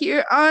us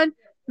here on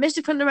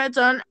Mystic from the Red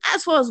Zone,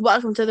 as well as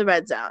welcome to the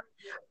Red Zone.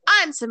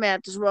 I'm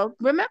Samantha's World.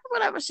 Remember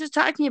what I was just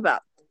talking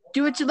about.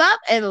 Do what you love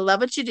and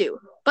love what you do.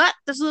 But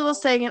there's a little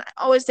saying, and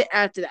I always say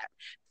after that.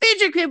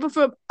 Featuring people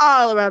from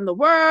all around the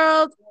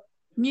world,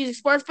 music,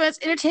 sports fans,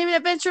 entertainment,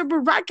 adventure,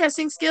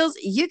 broadcasting skills.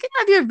 You can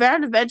have your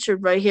van adventure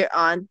right here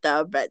on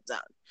the Red Zone.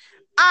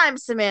 I'm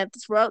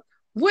Samantha's World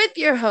with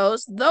your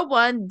host, the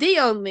one, the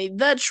only,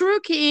 the true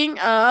king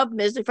of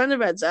Mystic from the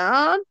Red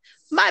Zone,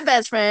 my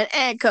best friend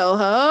and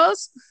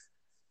co-host.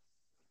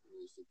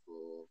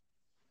 Musical,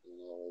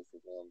 always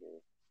remember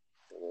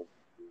whatever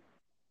you do,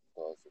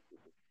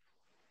 positive,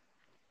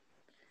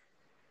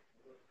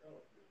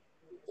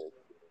 that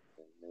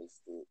you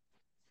missed it,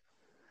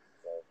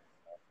 that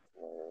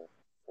were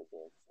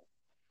production.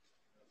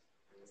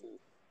 See,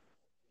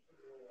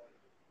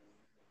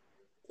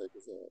 take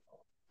us out.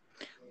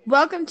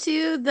 Welcome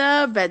to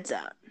the Red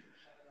Zone.